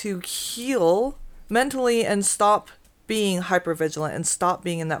able to heal mentally and stop being hypervigilant and stop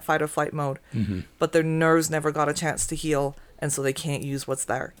being in that fight or flight mode. Mm-hmm. But their nerves never got a chance to heal, and so they can't use what's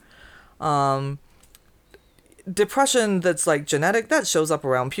there. Depression that's like genetic, that shows up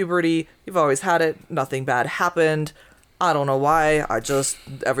around puberty. You've always had it. Nothing bad happened. I don't know why.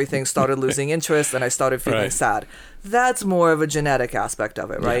 Everything started losing interest and I started feeling sad. That's more of a genetic aspect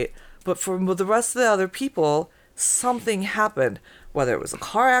of it, right? But for the rest of the other people, something happened, whether it was a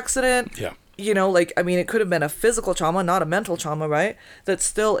car accident. Yeah. It could have been a physical trauma, not a mental trauma, right? That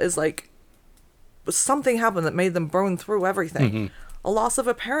still is like something happened that made them burn through everything. Mm-hmm. A loss of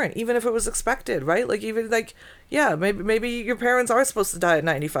a parent, even if it was expected, right? Maybe your parents are supposed to die at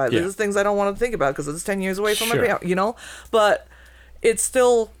 95. There's things I don't want to think about because it's 10 years away from my parent, But it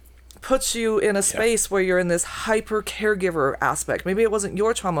still puts you in a space where you're in this hyper caregiver aspect. Maybe it wasn't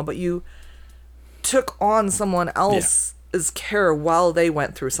your trauma, but you took on someone else's care while they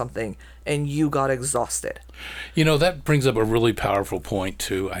went through something and you got exhausted. That brings up a really powerful point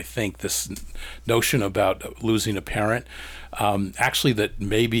too. I think this notion about losing a parent, actually that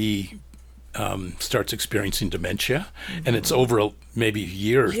maybe starts experiencing dementia, and it's over maybe a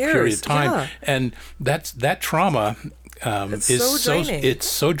year period of time, and that trauma it's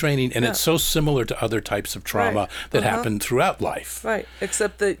so draining, and it's so similar to other types of trauma that happen throughout life. Right,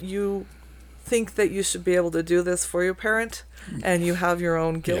 except that you think that you should be able to do this for your parent, and you have your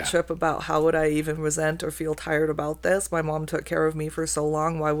own guilt trip about how would I even resent or feel tired about this? My mom took care of me for so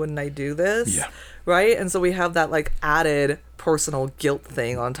long. Why wouldn't I do this? Yeah. Right? And so we have that like added personal guilt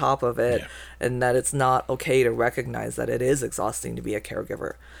thing on top of it, and that it's not okay to recognize that it is exhausting to be a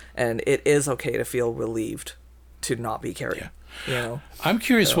caregiver, and it is okay to feel relieved to not be caring. I'm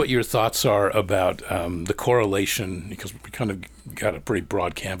curious what your thoughts are about the correlation, because we kind of got a pretty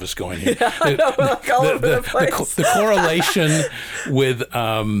broad canvas going here. The correlation with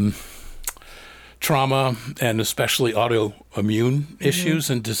trauma and especially autoimmune issues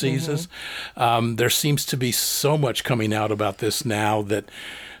and diseases. There seems to be so much coming out about this now that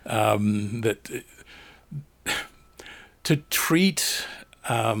to treat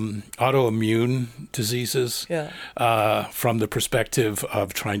autoimmune diseases from the perspective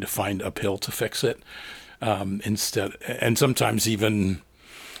of trying to find a pill to fix it instead, and sometimes even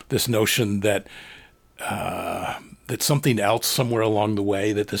this notion that that something else somewhere along the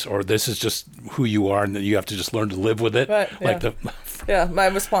way that this is just who you are and that you have to just learn to live with it. Right, yeah. Yeah, my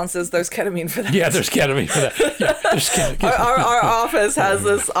response is there's ketamine for that. Yeah, there's ketamine for that. Yeah, there's ketamine. Our office has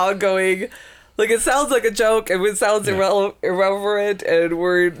this ongoing, like, it sounds like a joke and it sounds irreverent and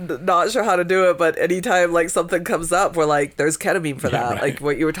we're not sure how to do it, but anytime like something comes up, we're like, there's ketamine for that. Right. Like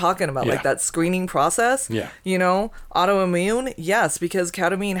what you were talking about, like that screening process. Yeah. You know, autoimmune, yes, because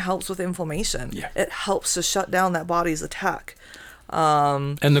ketamine helps with inflammation. Yeah. It helps to shut down that body's attack.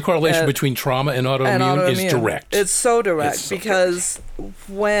 And the correlation between trauma and autoimmune is direct. It's so direct because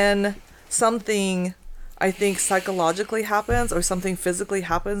when something, I think, psychologically happens or something physically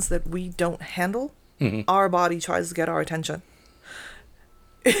happens that we don't handle, our body tries to get our attention,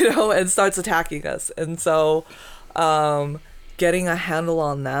 and starts attacking us. And so getting a handle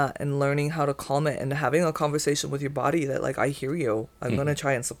on that and learning how to calm it and having a conversation with your body that, like, I hear you, I'm going to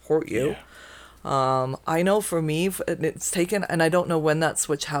try and support you. Yeah. I know for me, it's taken, and I don't know when that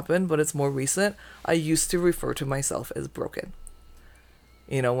switch happened, but it's more recent. I used to refer to myself as broken.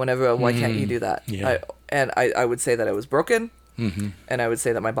 Whenever, why can't you do that? Yeah. I would say that I was broken, and I would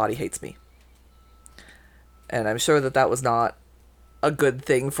say that my body hates me. And I'm sure that was not a good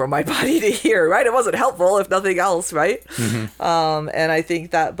thing for my body to hear, right? It wasn't helpful, if nothing else, right? And I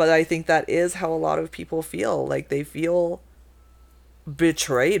think that is how a lot of people feel. Like, they feel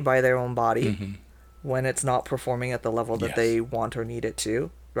betrayed by their own body when it's not performing at the level that they want or need it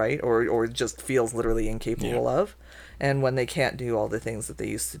to, right? Or just feels literally incapable of, and when they can't do all the things that they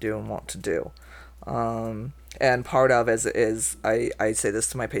used to do and want to do. And part of is I say this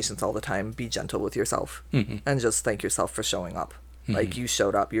to my patients all the time: be gentle with yourself and just thank yourself for showing up. Like, you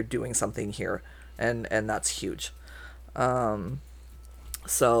showed up, you're doing something here, and that's huge.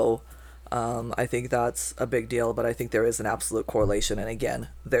 I think that's a big deal, but I think there is an absolute correlation. And again,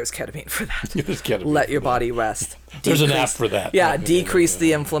 there's ketamine for that. There's ketamine Let your body rest. There's an app for that. Yeah, decrease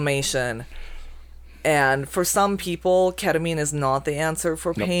the inflammation. And for some people, ketamine is not the answer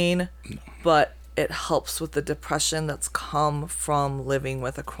for pain, but it helps with the depression that's come from living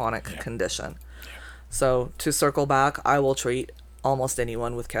with a chronic condition. So to circle back, I will treat almost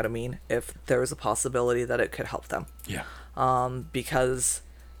anyone with ketamine if there is a possibility that it could help them. Yeah. Because,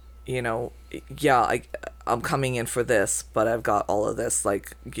 I'm coming in for this, but I've got all of this,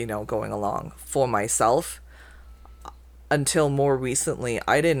 going along. For myself, until more recently,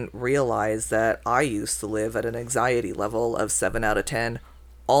 I didn't realize that I used to live at an anxiety level of 7 out of 10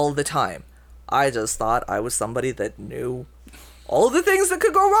 all the time. I just thought I was somebody that knew all the things that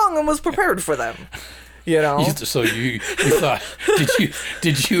could go wrong and was prepared for them. So you thought,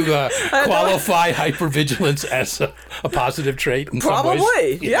 did you qualify hypervigilance as a positive trait in some ways?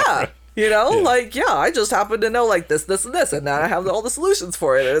 Probably, yeah. I just happen to know this, and this, and now I have all the solutions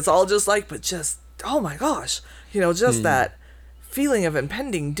for it. And it's all just oh my gosh, that feeling of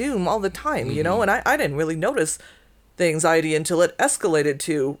impending doom all the time, and I didn't really notice the anxiety until it escalated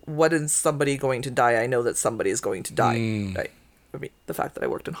to, what is somebody going to die? I know that somebody is going to die, right? I mean, the fact that I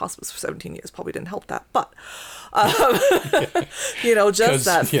worked in hospice for 17 years probably didn't help that, but, just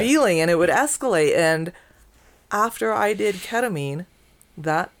that feeling, and it would escalate. And after I did ketamine,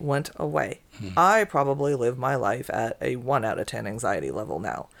 that went away. I probably live my life at a 1 out of 10 anxiety level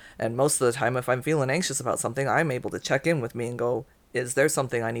now. And most of the time, if I'm feeling anxious about something, I'm able to check in with me and go, is there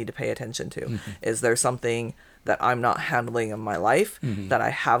something I need to pay attention to? Is there something that I'm not handling in my life that I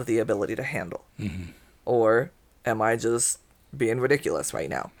have the ability to handle? Or am I just being ridiculous right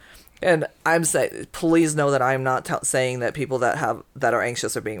now? And I'm saying, please know that I'm not saying that people that are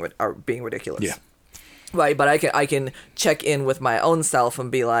anxious are being ridiculous. Yeah. Right, but I can check in with my own self and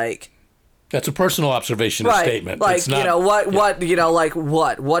be like, that's a personal observation statement. Like, it's not,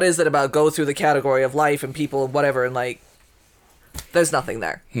 what is it about go through the category of life and people and whatever, and there's nothing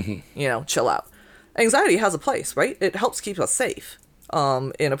there. Chill out. Anxiety has a place, right? It helps keep us safe.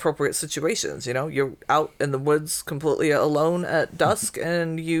 In appropriate situations, you're out in the woods completely alone at dusk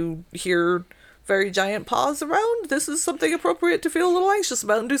and you hear very giant paws around. This is something appropriate to feel a little anxious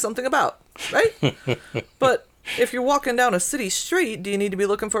about and do something about, right? But if you're walking down a city street, do you need to be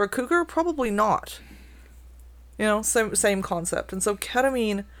looking for a cougar? Probably not. Same concept. And so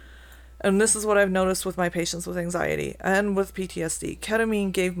ketamine, and this is what I've noticed with my patients with anxiety and with PTSD,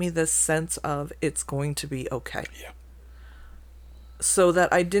 ketamine gave me this sense of it's going to be okay. Yeah. So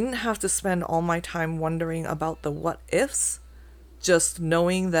that I didn't have to spend all my time wondering about the what ifs, just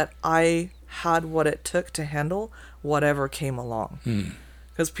knowing that I had what it took to handle whatever came along.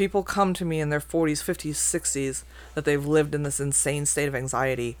 Because people come to me in their 40s, 50s, 60s that they've lived in this insane state of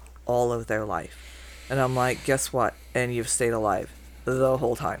anxiety all of their life. And I'm like, guess what? And you've stayed alive the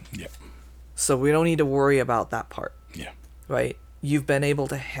whole time. Yep. So we don't need to worry about that part. Yeah. Right? You've been able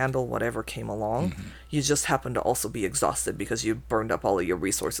to handle whatever came along. You just happen to also be exhausted because you burned up all of your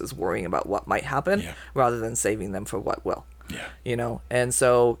resources worrying about what might happen rather than saving them for what will. Yeah. You know? And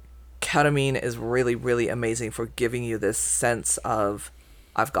so ketamine is really, really amazing for giving you this sense of,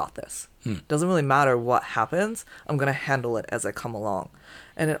 I've got this. Doesn't really matter what happens. I'm going to handle it as I come along.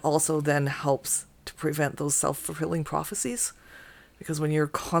 And it also then helps to prevent those self-fulfilling prophecies. Because when you're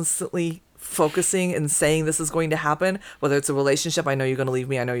constantly focusing and saying this is going to happen, whether it's a relationship, I know you're going to leave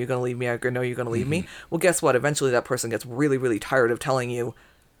me, I know you're going to leave me, I know you're going to leave me. Well, guess what? Eventually that person gets really, really tired of telling you,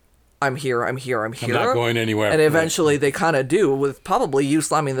 I'm here. I'm not going anywhere. And eventually they kind of do, with probably you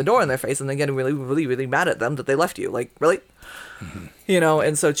slamming the door in their face and then getting really, really, really mad at them that they left you. Like, really? You know,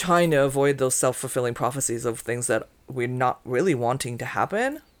 and so trying to avoid those self-fulfilling prophecies of things that we're not really wanting to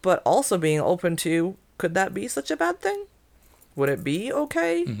happen, but also being open to, could that be such a bad thing? Would it be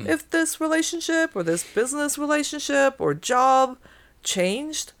okay if this relationship or this business relationship or job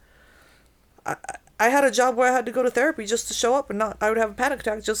changed? I had a job where I had to go to therapy just to show up and I would have a panic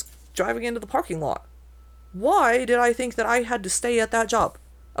attack just driving into the parking lot. Why did I think that I had to stay at that job?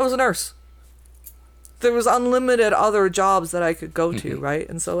 I was a nurse. There was unlimited other jobs that I could go to, right?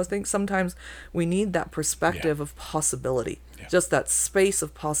 And so I think sometimes we need that perspective of possibility, just that space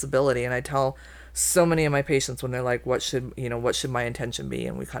of possibility. And I tell so many of my patients when they're like, what should my intention be?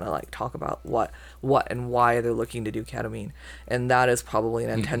 And we kind of like talk about what and why they're looking to do ketamine. And that is probably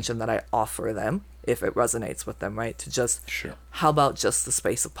an intention that I offer them if it resonates with them, right? To just, how about just the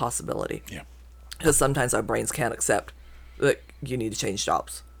space of possibility? Yeah. Because sometimes our brains can't accept that you need to change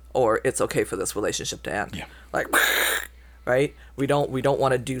jobs or it's okay for this relationship to end. Yeah. Like, right? We don't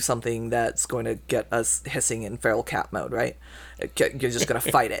want to do something that's going to get us hissing in feral cat mode, right? You're just going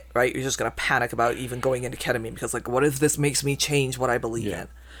to fight it, right? You're just going to panic about even going into ketamine because, like, what if this makes me change what I believe in?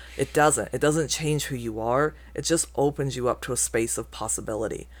 It doesn't. It doesn't change who you are. It just opens you up to a space of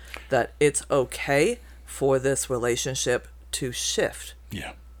possibility that it's okay for this relationship to shift.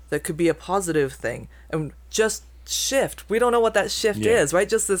 Yeah. That could be a positive thing. And just shift. We don't know what that shift is, right?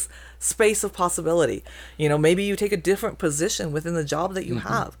 Just this space of possibility. You know, maybe you take a different position within the job that you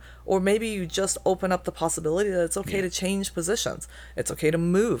have, or maybe you just open up the possibility that it's okay to change positions. It's okay to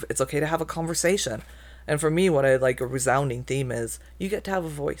move. It's okay to have a conversation. And for me, what I like a resounding theme is you get to have a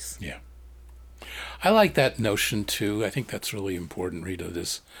voice. Yeah. I like that notion too. I think that's really important, Rita,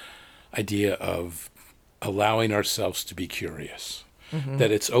 this idea of allowing ourselves to be curious,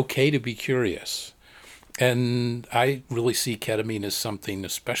 that it's okay to be curious. And I really see ketamine as something,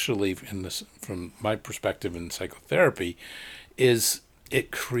 especially in this, from my perspective in psychotherapy, is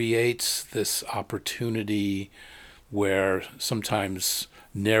it creates this opportunity where sometimes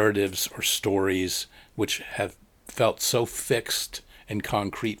narratives or stories which have felt so fixed and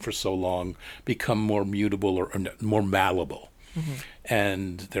concrete for so long become more mutable or more malleable.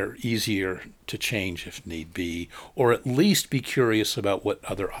 And they're easier to change if need be, or at least be curious about what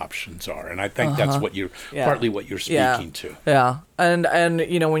other options are. And I think that's what you're partly what you're speaking to. Yeah. And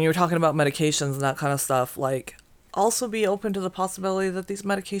you know, when you're talking about medications and that kind of stuff, like, also be open to the possibility that these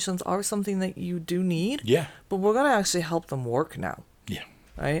medications are something that you do need. Yeah. But we're going to actually help them work now. Yeah.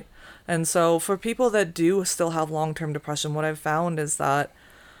 Right? And so for people that do still have long-term depression, what I've found is that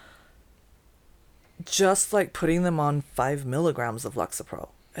just like putting them on 5 milligrams of Lexapro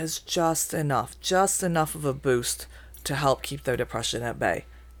is just enough of a boost to help keep their depression at bay,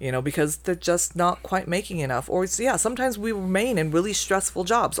 you know, because they're just not quite making enough. Or sometimes we remain in really stressful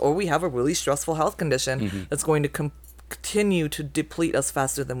jobs, or we have a really stressful health condition that's going to continue to deplete us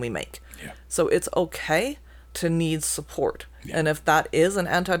faster than we make. Yeah. So it's okay to need support. Yeah. And if that is an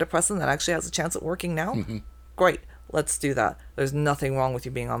antidepressant that actually has a chance at working now, great. Let's do that. There's nothing wrong with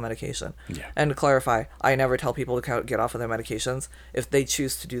you being on medication. Yeah. And to clarify, I never tell people to get off of their medications. If they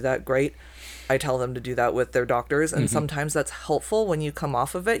choose to do that, great. I tell them to do that with their doctors. And sometimes that's helpful when you come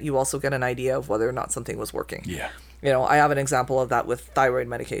off of it. You also get an idea of whether or not something was working. Yeah. You know, I have an example of that with thyroid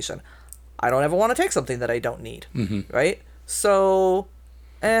medication. I don't ever want to take something that I don't need. Right? So,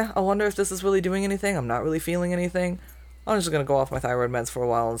 I wonder if this is really doing anything. I'm not really feeling anything. I'm just going to go off my thyroid meds for a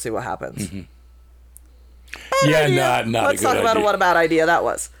while and see what happens. Not Let's talk about what a bad idea that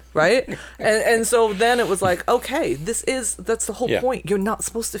was, right? and so then it was like, okay, that's the whole point. You're not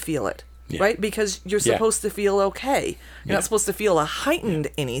supposed to feel it, right? Because you're supposed to feel okay. You're not supposed to feel a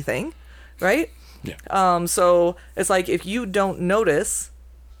heightened anything, right? Yeah. So it's like if you don't notice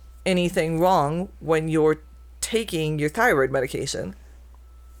anything wrong when you're taking your thyroid medication,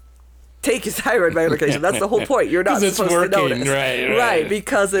 take your thyroid medication. That's the whole point. You're not supposed to notice. Right,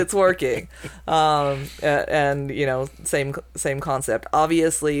 because it's working. And you know, same concept.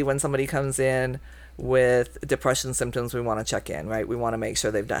 Obviously, when somebody comes in with depression symptoms, we want to check in, right? We want to make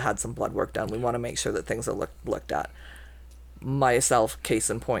sure they've had some blood work done. We want to make sure that things are looked at. Myself, case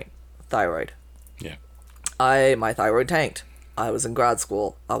in point, thyroid. Yeah. My thyroid tanked. I was in grad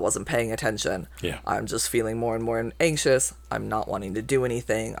school. I wasn't paying attention. Yeah. I'm just feeling more and more anxious. I'm not wanting to do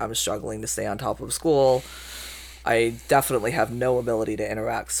anything. I'm struggling to stay on top of school. I definitely have no ability to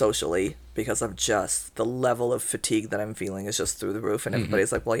interact socially because of just the level of fatigue that I'm feeling is just through the roof. And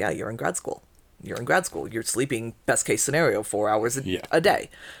everybody's like, well, yeah, you're in grad school. You're in grad school. You're sleeping, best case scenario, 4 hours a day,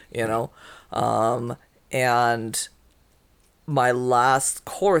 you know? And my last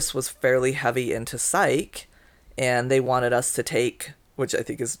course was fairly heavy into psych, and they wanted us to take, which I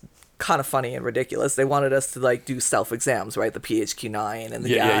think is kind of funny and ridiculous, they wanted us to like do self-exams, right? The PHQ-9 and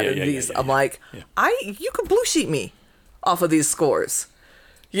the GAD and these. I'm like, you could blue sheet me off of these scores,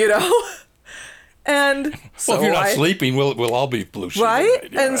 you know? And so if you're not sleeping, we'll all be blue sheeted.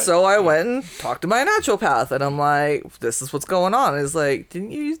 Right? And so I went and talked to my naturopath, and I'm like, this is what's going on. And it's like,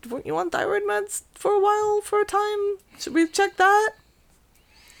 weren't you on thyroid meds for a while, for a time? Should we check that?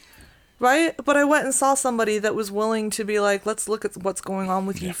 Right? But I went and saw somebody that was willing to be like, let's look at what's going on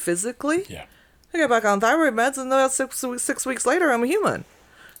with you physically. Yeah. I got back on thyroid meds, and about 6 weeks later, I'm a human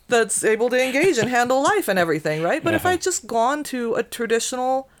that's able to engage and handle life and everything, right? But if I just gone to a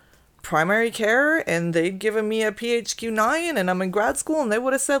traditional primary care and they'd given me a PHQ-9 and I'm in grad school and they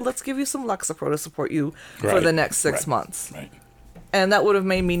would have said, let's give you some Lexapro to support you for the next 6 months. Right. And that would have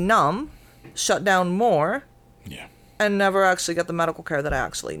made me numb, shut down more, and never actually get the medical care that I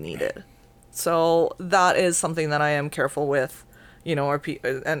actually needed. So that is something that I am careful with, you know,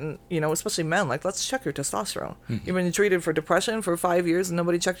 and, you know, especially men, like, let's check your testosterone. You've been treated for depression for 5 years and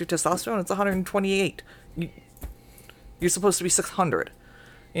nobody checked your testosterone. It's 128. You're supposed to be 600.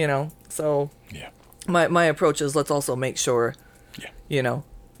 You know, so my approach is let's also make sure, you know,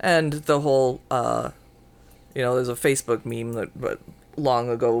 and the whole, you know, there's a Facebook meme that long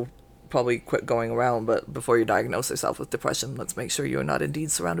ago probably quit going around, but before you diagnose yourself with depression, let's make sure you're not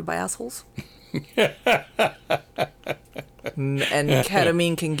indeed surrounded by assholes. And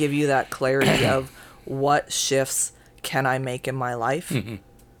ketamine can give you that clarity of what shifts can I make in my life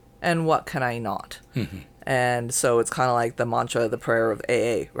and what can I not. And so it's kind of like the mantra, the prayer of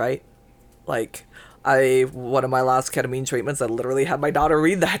AA, right? Like, one of my last ketamine treatments, I literally had my daughter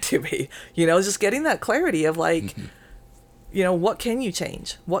read that to me. You know, just getting that clarity of like, you know, what can you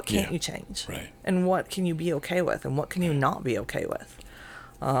change? What can't you change? Right. And what can you be okay with? And what can you not be okay with?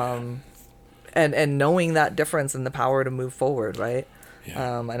 And knowing that difference and the power to move forward, right?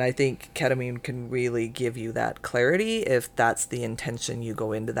 And I think ketamine can really give you that clarity if that's the intention you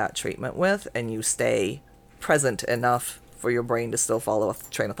go into that treatment with and you stay present enough for your brain to still follow a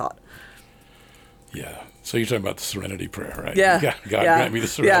train of thought. Yeah. So you're talking about the serenity prayer, right? Yeah. God grant me the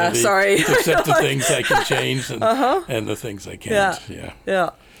serenity to accept the things I can change and the things I can't.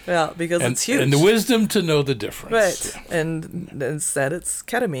 Yeah, because it's huge. And the wisdom to know the difference. Right. Yeah. And instead it's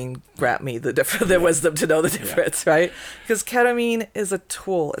ketamine, grant me the wisdom to know the difference, right? Because ketamine is a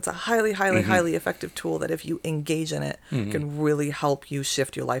tool. It's a highly, highly, highly effective tool that if you engage in it, can really help you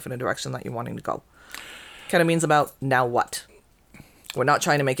shift your life in a direction that you're wanting to go. Ketamine's about now what? We're not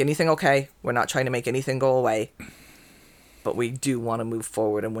trying to make anything okay. We're not trying to make anything go away. But we do want to move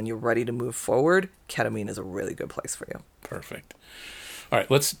forward. And when you're ready to move forward, ketamine is a really good place for you. Perfect. All right,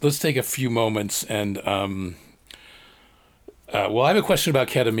 let's take a few moments and well, I have a question about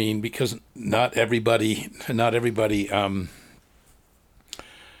ketamine because not everybody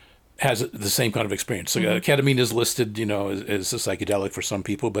has the same kind of experience. So ketamine is listed, you know, as a psychedelic for some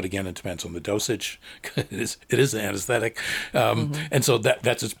people, but again, it depends on the dosage. It is an anesthetic, and so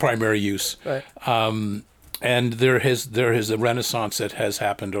that's its primary use. Right. And there is a renaissance that has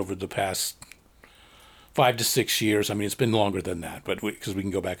happened over the past 5 to 6 years. I mean, it's been longer than that, but because we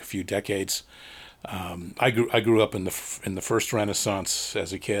can go back a few decades. I grew up in the first Renaissance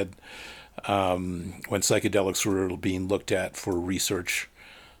as a kid, when psychedelics were being looked at for research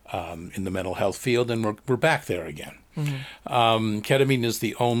in the mental health field, and we're back there again. Ketamine is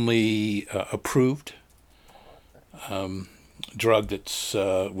the only approved drug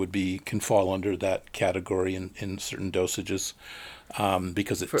that can fall under that category in certain dosages.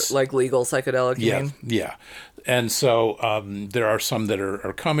 Because it's for, like legal psychedelic, you mean? Yeah. And so there are some that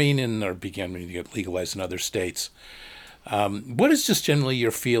are coming and are beginning to get legalized in other states. What is just generally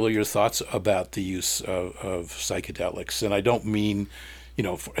your feel or your thoughts about the use of psychedelics? And I don't mean,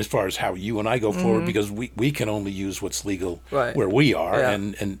 as far as how you and I go forward, because we can only use what's legal where we are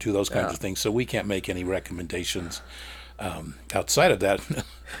and do those kinds of things. So we can't make any recommendations outside of that.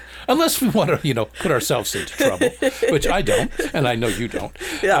 Unless we want to, put ourselves into trouble, which I don't, and I know you don't.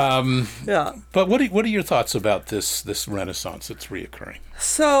 But what are your thoughts about this renaissance that's reoccurring?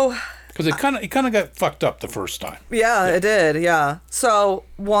 So, because it kind of got fucked up the first time. Yeah, it did. Yeah. So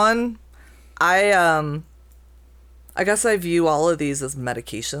one, I guess I view all of these as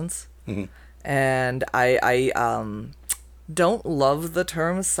medications, and I don't love the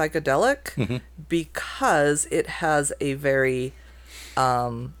term psychedelic because it has a very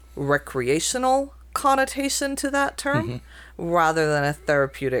recreational connotation to that term rather than a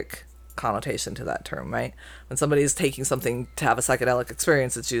therapeutic connotation to that term, right? When somebody's taking something to have a psychedelic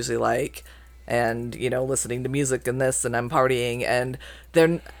experience, it's usually like, and listening to music and this, and I'm partying, and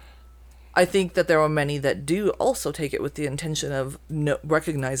I think that there are many that do also take it with the intention of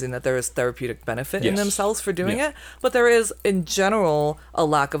recognizing that there is therapeutic benefit in themselves for doing it. But there is, in general, a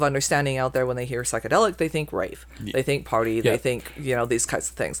lack of understanding out there. When they hear psychedelic, they think rave, they think party, they think, these kinds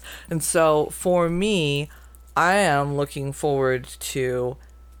of things. And so for me, I am looking forward to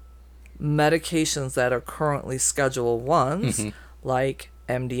medications that are currently Schedule 1s, like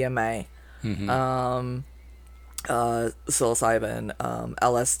MDMA, psilocybin,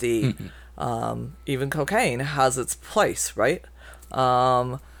 LSD, even cocaine has its place, right?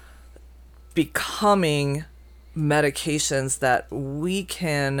 Becoming medications that we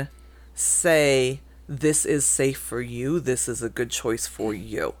can say, this is safe for you, this is a good choice for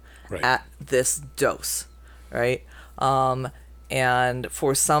you at this dose, right? And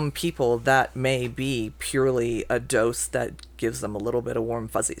for some people, that may be purely a dose that gives them a little bit of warm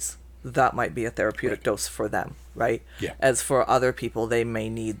fuzzies. That might be a therapeutic dose for them, right? Yeah. As for other people, they may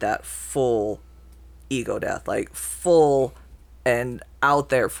need that full ego death, like full and out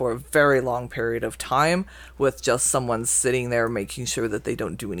there for a very long period of time with just someone sitting there making sure that they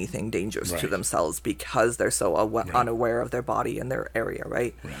don't do anything dangerous to themselves because they're so unaware of their body and their area,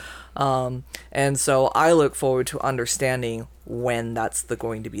 right? And so I look forward to understanding when that's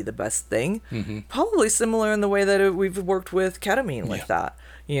going to be the best thing. Probably similar in the way that we've worked with ketamine like that.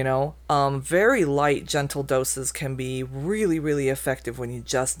 Very light, gentle doses can be really, really effective when you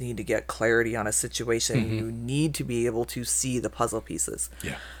just need to get clarity on a situation. You need to be able to see the puzzle pieces.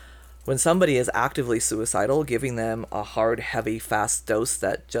 When somebody is actively suicidal, giving them a hard, heavy, fast dose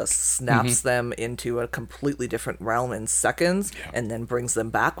that just snaps them into a completely different realm in seconds and then brings them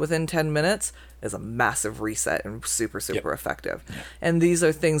back within 10 minutes is a massive reset and super, super effective. And these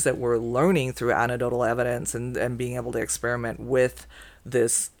are things that we're learning through anecdotal evidence and being able to experiment with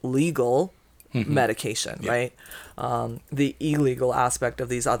this legal medication, right? The illegal aspect of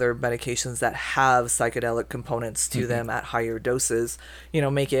these other medications that have psychedelic components to them at higher doses,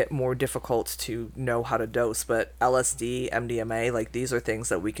 make it more difficult to know how to dose. But LSD, MDMA, like these are things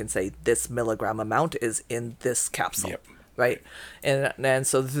that we can say this milligram amount is in this capsule. Right. And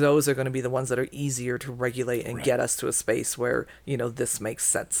so those are going to be the ones that are easier to regulate and get us to a space where, this makes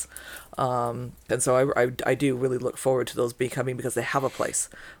sense. And so I do really look forward to those becoming, because they have a place.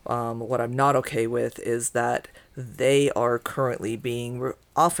 What I'm not okay with is that they are currently being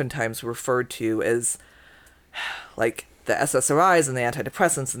oftentimes referred to as like the SSRIs and the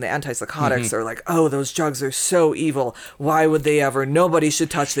antidepressants and the antipsychotics are like, oh, those drugs are so evil. Why would they ever? Nobody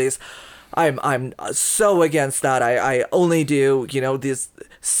should touch these. I'm so against that. I only do, this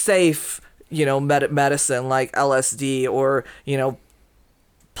safe, medicine like LSD or,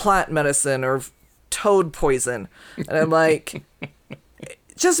 plant medicine or toad poison. And I'm like,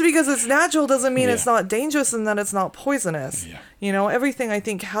 just because it's natural doesn't mean it's not dangerous and that it's not poisonous. Everything I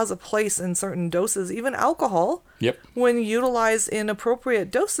think has a place in certain doses. Even alcohol, when utilized in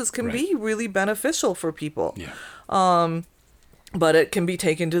appropriate doses, can be really beneficial for people. But it can be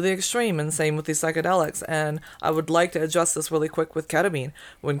taken to the extreme, and same with these psychedelics. And I would like to address this really quick with ketamine.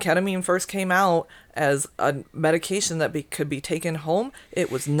 When ketamine first came out as a medication that could be taken home,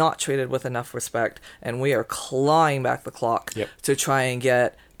 it was not treated with enough respect. And we are clawing back the clock to try and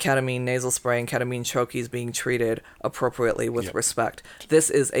get ketamine nasal spray and ketamine troches being treated appropriately with respect.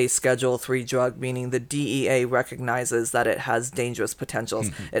 This is a Schedule 3 drug, meaning the DEA recognizes that it has dangerous potentials.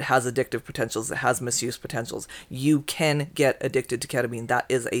 It has addictive potentials. It has misuse potentials. You can get addicted to ketamine. That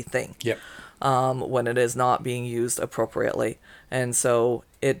is a thing. When it is not being used appropriately. And so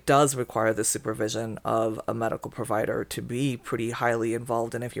it does require the supervision of a medical provider to be pretty highly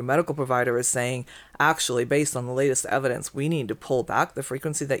involved. And if your medical provider is saying, actually, based on the latest evidence, we need to pull back the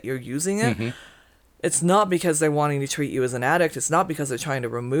frequency that you're using it, It's not because they're wanting to treat you as an addict. It's not because they're trying to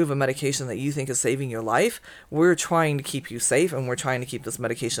remove a medication that you think is saving your life. We're trying to keep you safe, and we're trying to keep this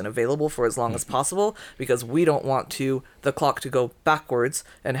medication available for as long as possible, because we don't want the clock to go backwards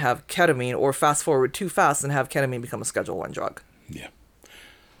and have ketamine, or fast forward too fast and have ketamine become a Schedule 1 drug. Yeah.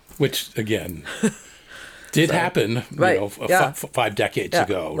 Which, again, did happen, right, 5 decades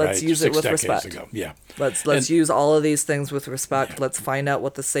ago, Let's right? use it 6 with decades respect. ago. Yeah. Let's use all of these things with respect. Let's find out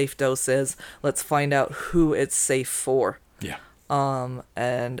what the safe dose is. Let's find out who it's safe for. Yeah.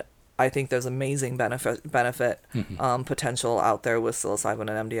 And I think there's amazing benefit potential out there with psilocybin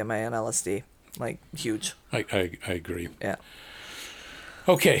and MDMA and LSD. Like, huge. I agree. Yeah.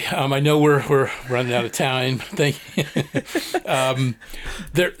 Okay, I know we're running out of time. Thank you.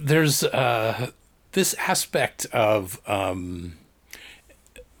 There's this aspect of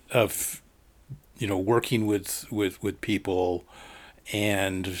working with people,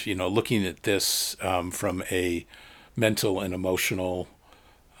 and looking at this from a mental and emotional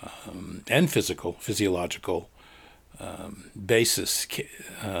and physiological basis,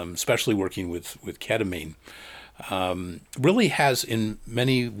 especially working with ketamine. Really has in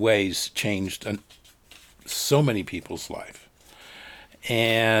many ways changed so many people's life,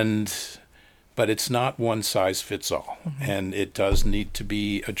 but it's not one size fits all, and it does need to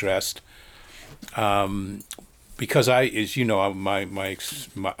be addressed. Because as you know,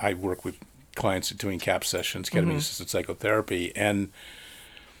 I work with clients doing CAP sessions, ketamine assisted psychotherapy, and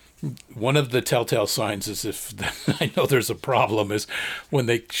one of the telltale signs is, if I know there's a problem, is when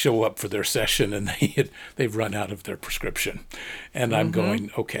they show up for their session and they've run out of their prescription, and I'm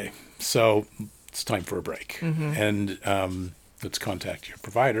going, okay, so it's time for a break, and let's contact your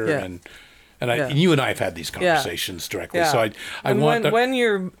provider, and you and I have had these conversations directly. Yeah. So I want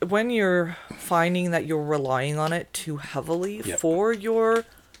when you're finding that you're relying on it too heavily for your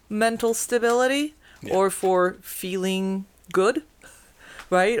mental stability or for feeling good,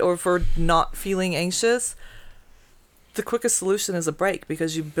 right? Or for not feeling anxious, the quickest solution is a break,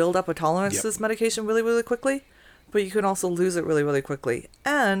 because you build up a tolerance to this medication really, really quickly, but you can also lose it really, really quickly.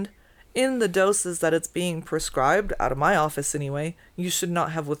 And in the doses that it's being prescribed, out of my office anyway, you should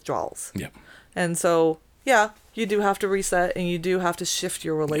not have withdrawals. Yeah. And so, you do have to reset, and you do have to shift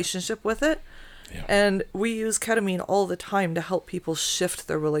your relationship with it. Yeah. And we use ketamine all the time to help people shift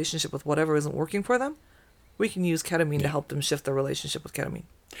their relationship with whatever isn't working for them. We can use ketamine to help them shift their relationship with ketamine.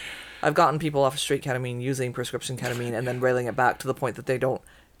 I've gotten people off straight ketamine using prescription ketamine and then railing it back to the point that they don't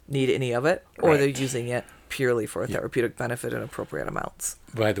need any of it, or they're using it purely for a therapeutic benefit in appropriate amounts.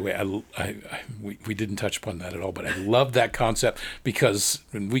 By the way, we didn't touch upon that at all, but I love that concept, because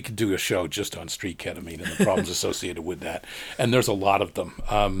we could do a show just on street ketamine and the problems associated with that, and there's a lot of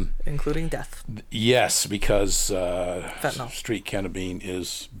them, including death. Yes, because fentanyl. Street ketamine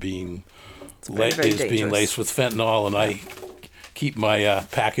is being very laced with fentanyl, and I keep my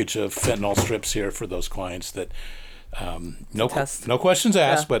package of fentanyl strips here for those clients that no questions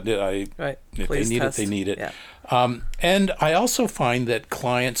asked, but if they need it, they need it. Yeah. And I also find that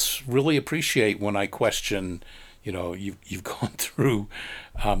clients really appreciate when I question, you've gone through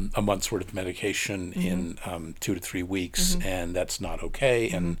a month's worth of medication in 2 to 3 weeks, and that's not okay,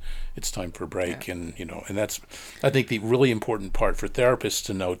 and it's time for a break, and and that's, I think, the really important part for therapists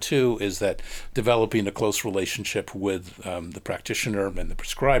to know too, is that developing a close relationship with the practitioner and the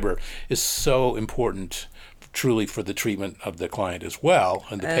prescriber is so important, truly, for the treatment of the client as well,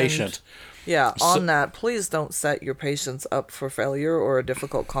 and the patient. Yeah, on that, please don't set your patients up for failure or a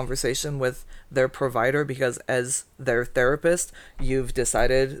difficult conversation with their provider, because as their therapist, you've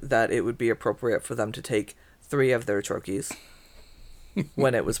decided that it would be appropriate for them to take 3 of their troches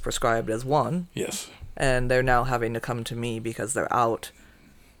when it was prescribed as 1. Yes. And they're now having to come to me because they're out,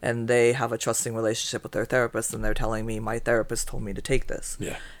 and they have a trusting relationship with their therapist, and they're telling me, my therapist told me to take this.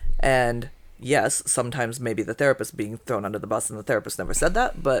 Yeah. And yes, sometimes maybe the therapist being thrown under the bus, and the therapist never said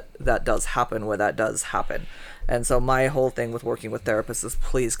that, but that does happen where that does happen. And so my whole thing with working with therapists is,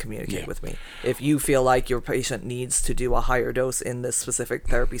 please communicate with me. If you feel like your patient needs to do a higher dose in this specific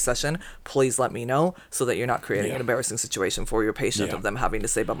therapy session, please let me know, so that you're not creating an embarrassing situation for your patient of them having to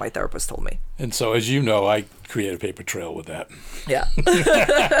say, but my therapist told me. And so, as you know, I create a paper trail with that. Yeah.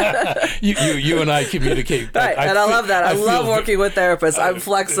 you and I communicate. Right, and I love that. I love working with therapists. I'm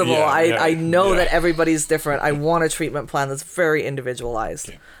flexible. I know that everybody's different. I want a treatment plan that's very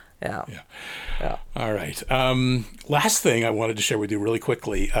individualized. Yeah. All right. Last thing I wanted to share with you really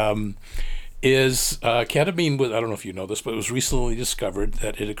quickly is ketamine. I don't know if you know this, but it was recently discovered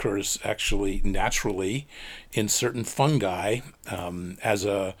that it occurs actually naturally in certain fungi as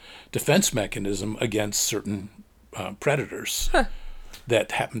a defense mechanism against certain predators.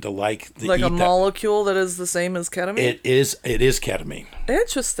 that happen to like the like a molecule that is the same as ketamine. It is ketamine.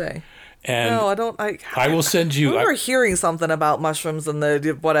 Interesting. And no, I don't. I will send you. I remember hearing something about mushrooms and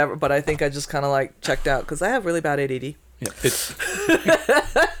the whatever, but I think I just kind of like checked out because I have really bad ADD. Yeah, it's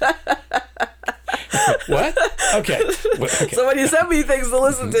what? Okay. So when you send me things to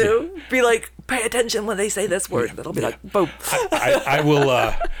listen to, be like, pay attention when they say this word. Yeah. That'll be like, boom. I will.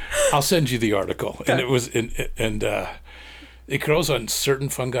 I'll send you the article, okay. And it was it grows on certain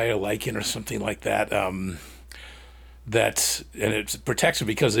fungi or lichen or something like that. And it's protection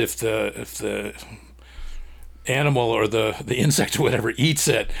because if the animal or the insect or whatever eats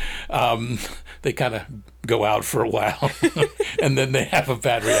it, they kind of go out for a while, and then they have a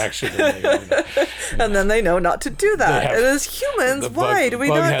bad reaction, and then they know not to do that. And as humans, why do we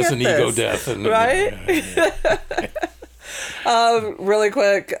not get this? Bug has an ego death, right? Really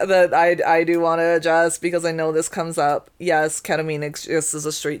quick, that I do want to address because I know this comes up. Yes, ketamine exists as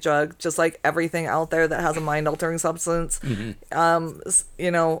a street drug, just like everything out there that has a mind-altering substance.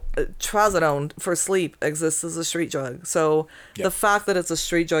 Trazodone for sleep exists as a street drug. So the fact that it's a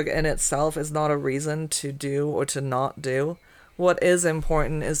street drug in itself is not a reason to do or to not do. What is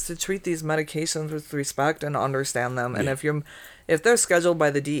important is to treat these medications with respect and understand them. And if they're scheduled by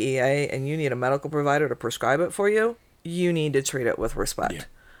the DEA and you need a medical provider to prescribe it for you, you need to treat it with respect. Yeah.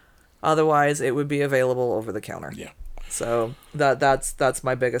 Otherwise, it would be available over the counter. Yeah. So that's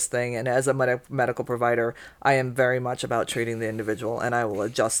my biggest thing. And as a medical provider, I am very much about treating the individual, and I will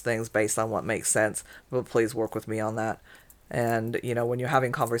adjust things based on what makes sense. But please work with me on that. And, when you're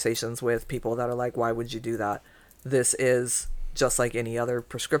having conversations with people that are like, why would you do that? This is just like any other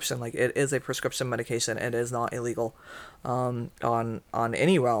prescription. Like, it is a prescription medication. It is not illegal on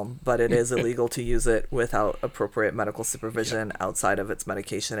any realm, but it is illegal to use it without appropriate medical supervision outside of its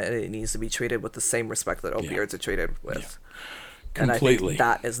medication. And it needs to be treated with the same respect that opioids are treated with. Completely. And I think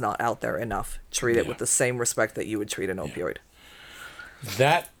that is not out there enough. Treat it with the same respect that you would treat an opioid.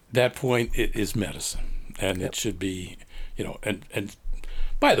 That point, it is medicine, and it should be, and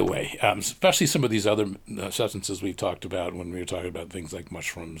by the way, especially some of these other substances we've talked about when we were talking about things like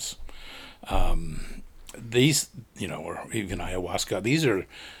mushrooms, these, or even ayahuasca, these are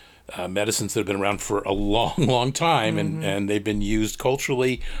medicines that have been around for a long, long time, and they've been used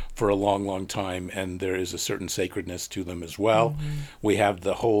culturally for a long, long time, and there is a certain sacredness to them as well. We have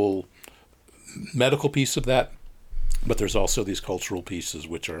the whole medical piece of that, but there's also these cultural pieces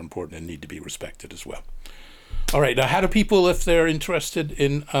which are important and need to be respected as well. All right. Now, how do people, if they're interested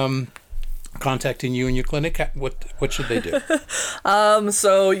in contacting you in your clinic, what should they do?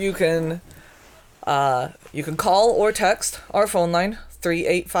 So you can call or text our phone line,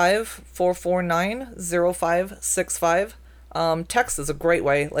 385-449-0565. Text is a great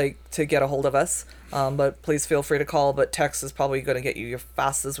way to get a hold of us. But please feel free to call, but text is probably going to get you your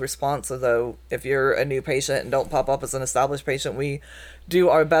fastest response. Although if you're a new patient and don't pop up as an established patient, we do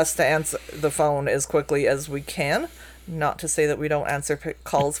our best to answer the phone as quickly as we can. Not to say that we don't answer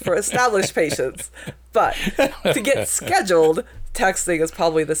calls for established patients, but to get scheduled, texting is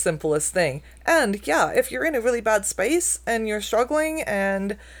probably the simplest thing. And if you're in a really bad space and you're struggling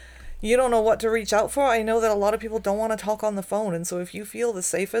and you don't know what to reach out for, I know that a lot of people don't want to talk on the phone. And so if you feel the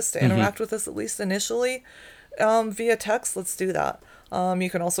safest to interact with us, at least initially, via text, let's do that. You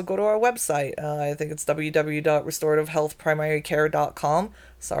can also go to our website. I think it's www.restorativehhealthprimarycare.com.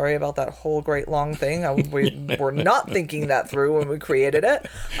 Sorry about that whole great long thing. We were not thinking that through when we created it.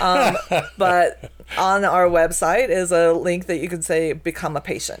 But on our website is a link that you can say, become a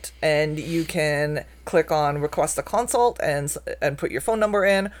patient. And you can click on request a consult and put your phone number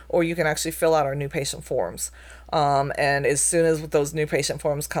in, or you can actually fill out our new patient forms. And as soon as those new patient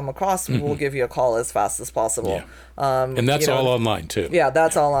forms come across, we'll give you a call as fast as possible. Yeah. And that's all online too. Yeah,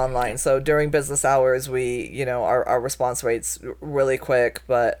 that's all online. So during business hours, we, our response rate's really quick,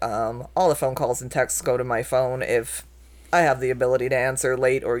 but all the phone calls and texts go to my phone if I have the ability to answer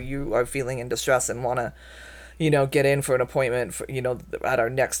late, or you are feeling in distress and want to, get in for an appointment for, at our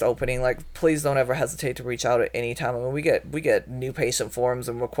next opening. Like, please don't ever hesitate to reach out at any time. I mean, we get new patient forms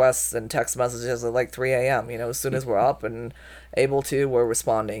and requests and text messages at like 3 a.m. As soon as we're up and able to, we're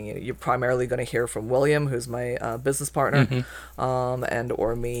responding. You're primarily going to hear from William, who's my business partner, and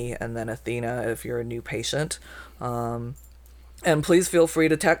or me, and then Athena if you're a new patient. And please feel free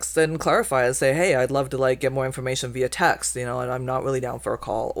to text and clarify and say, hey, I'd love to get more information via text, and I'm not really down for a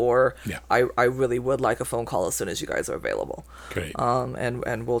call, or I really would like a phone call as soon as you guys are available. Great.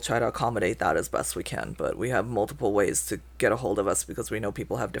 And we'll try to accommodate that as best we can. But we have multiple ways to get a hold of us because we know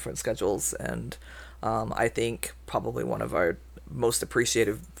people have different schedules. And I think probably one of our most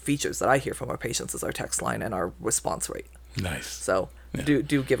appreciated features that I hear from our patients is our text line and our response rate. Nice. So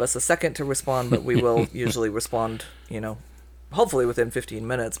do give us a second to respond, but we will usually respond, hopefully within 15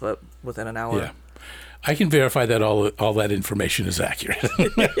 minutes, but within an hour. Yeah. I can verify that all that information is accurate. And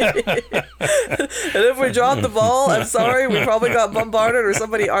if we dropped the ball, I'm sorry, we probably got bombarded or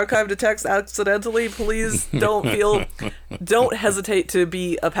somebody archived a text accidentally. Please don't hesitate to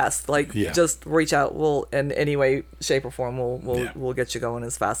be a pest. Just reach out. We'll, in any way, shape, or form, we'll get you going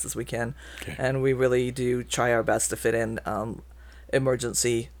as fast as we can. Okay. And we really do try our best to fit in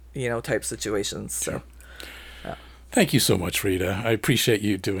emergency, type situations. So. Sure. Thank you so much, Rita. I appreciate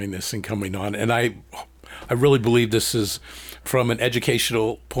you doing this and coming on. And I really believe this is, from an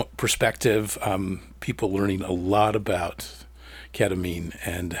educational perspective, people learning a lot about ketamine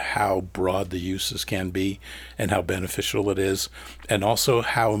and how broad the uses can be and how beneficial it is, and also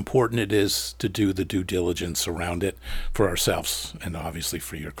how important it is to do the due diligence around it for ourselves and obviously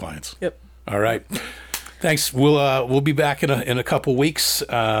for your clients. Yep. All right. Thanks. We'll be back in a couple weeks.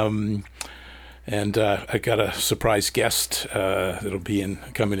 And I got a surprise guest that'll be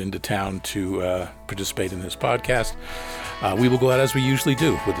coming into town to participate in this podcast. We will go out as we usually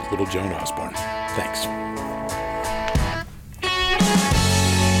do with little Joan Osborne. Thanks.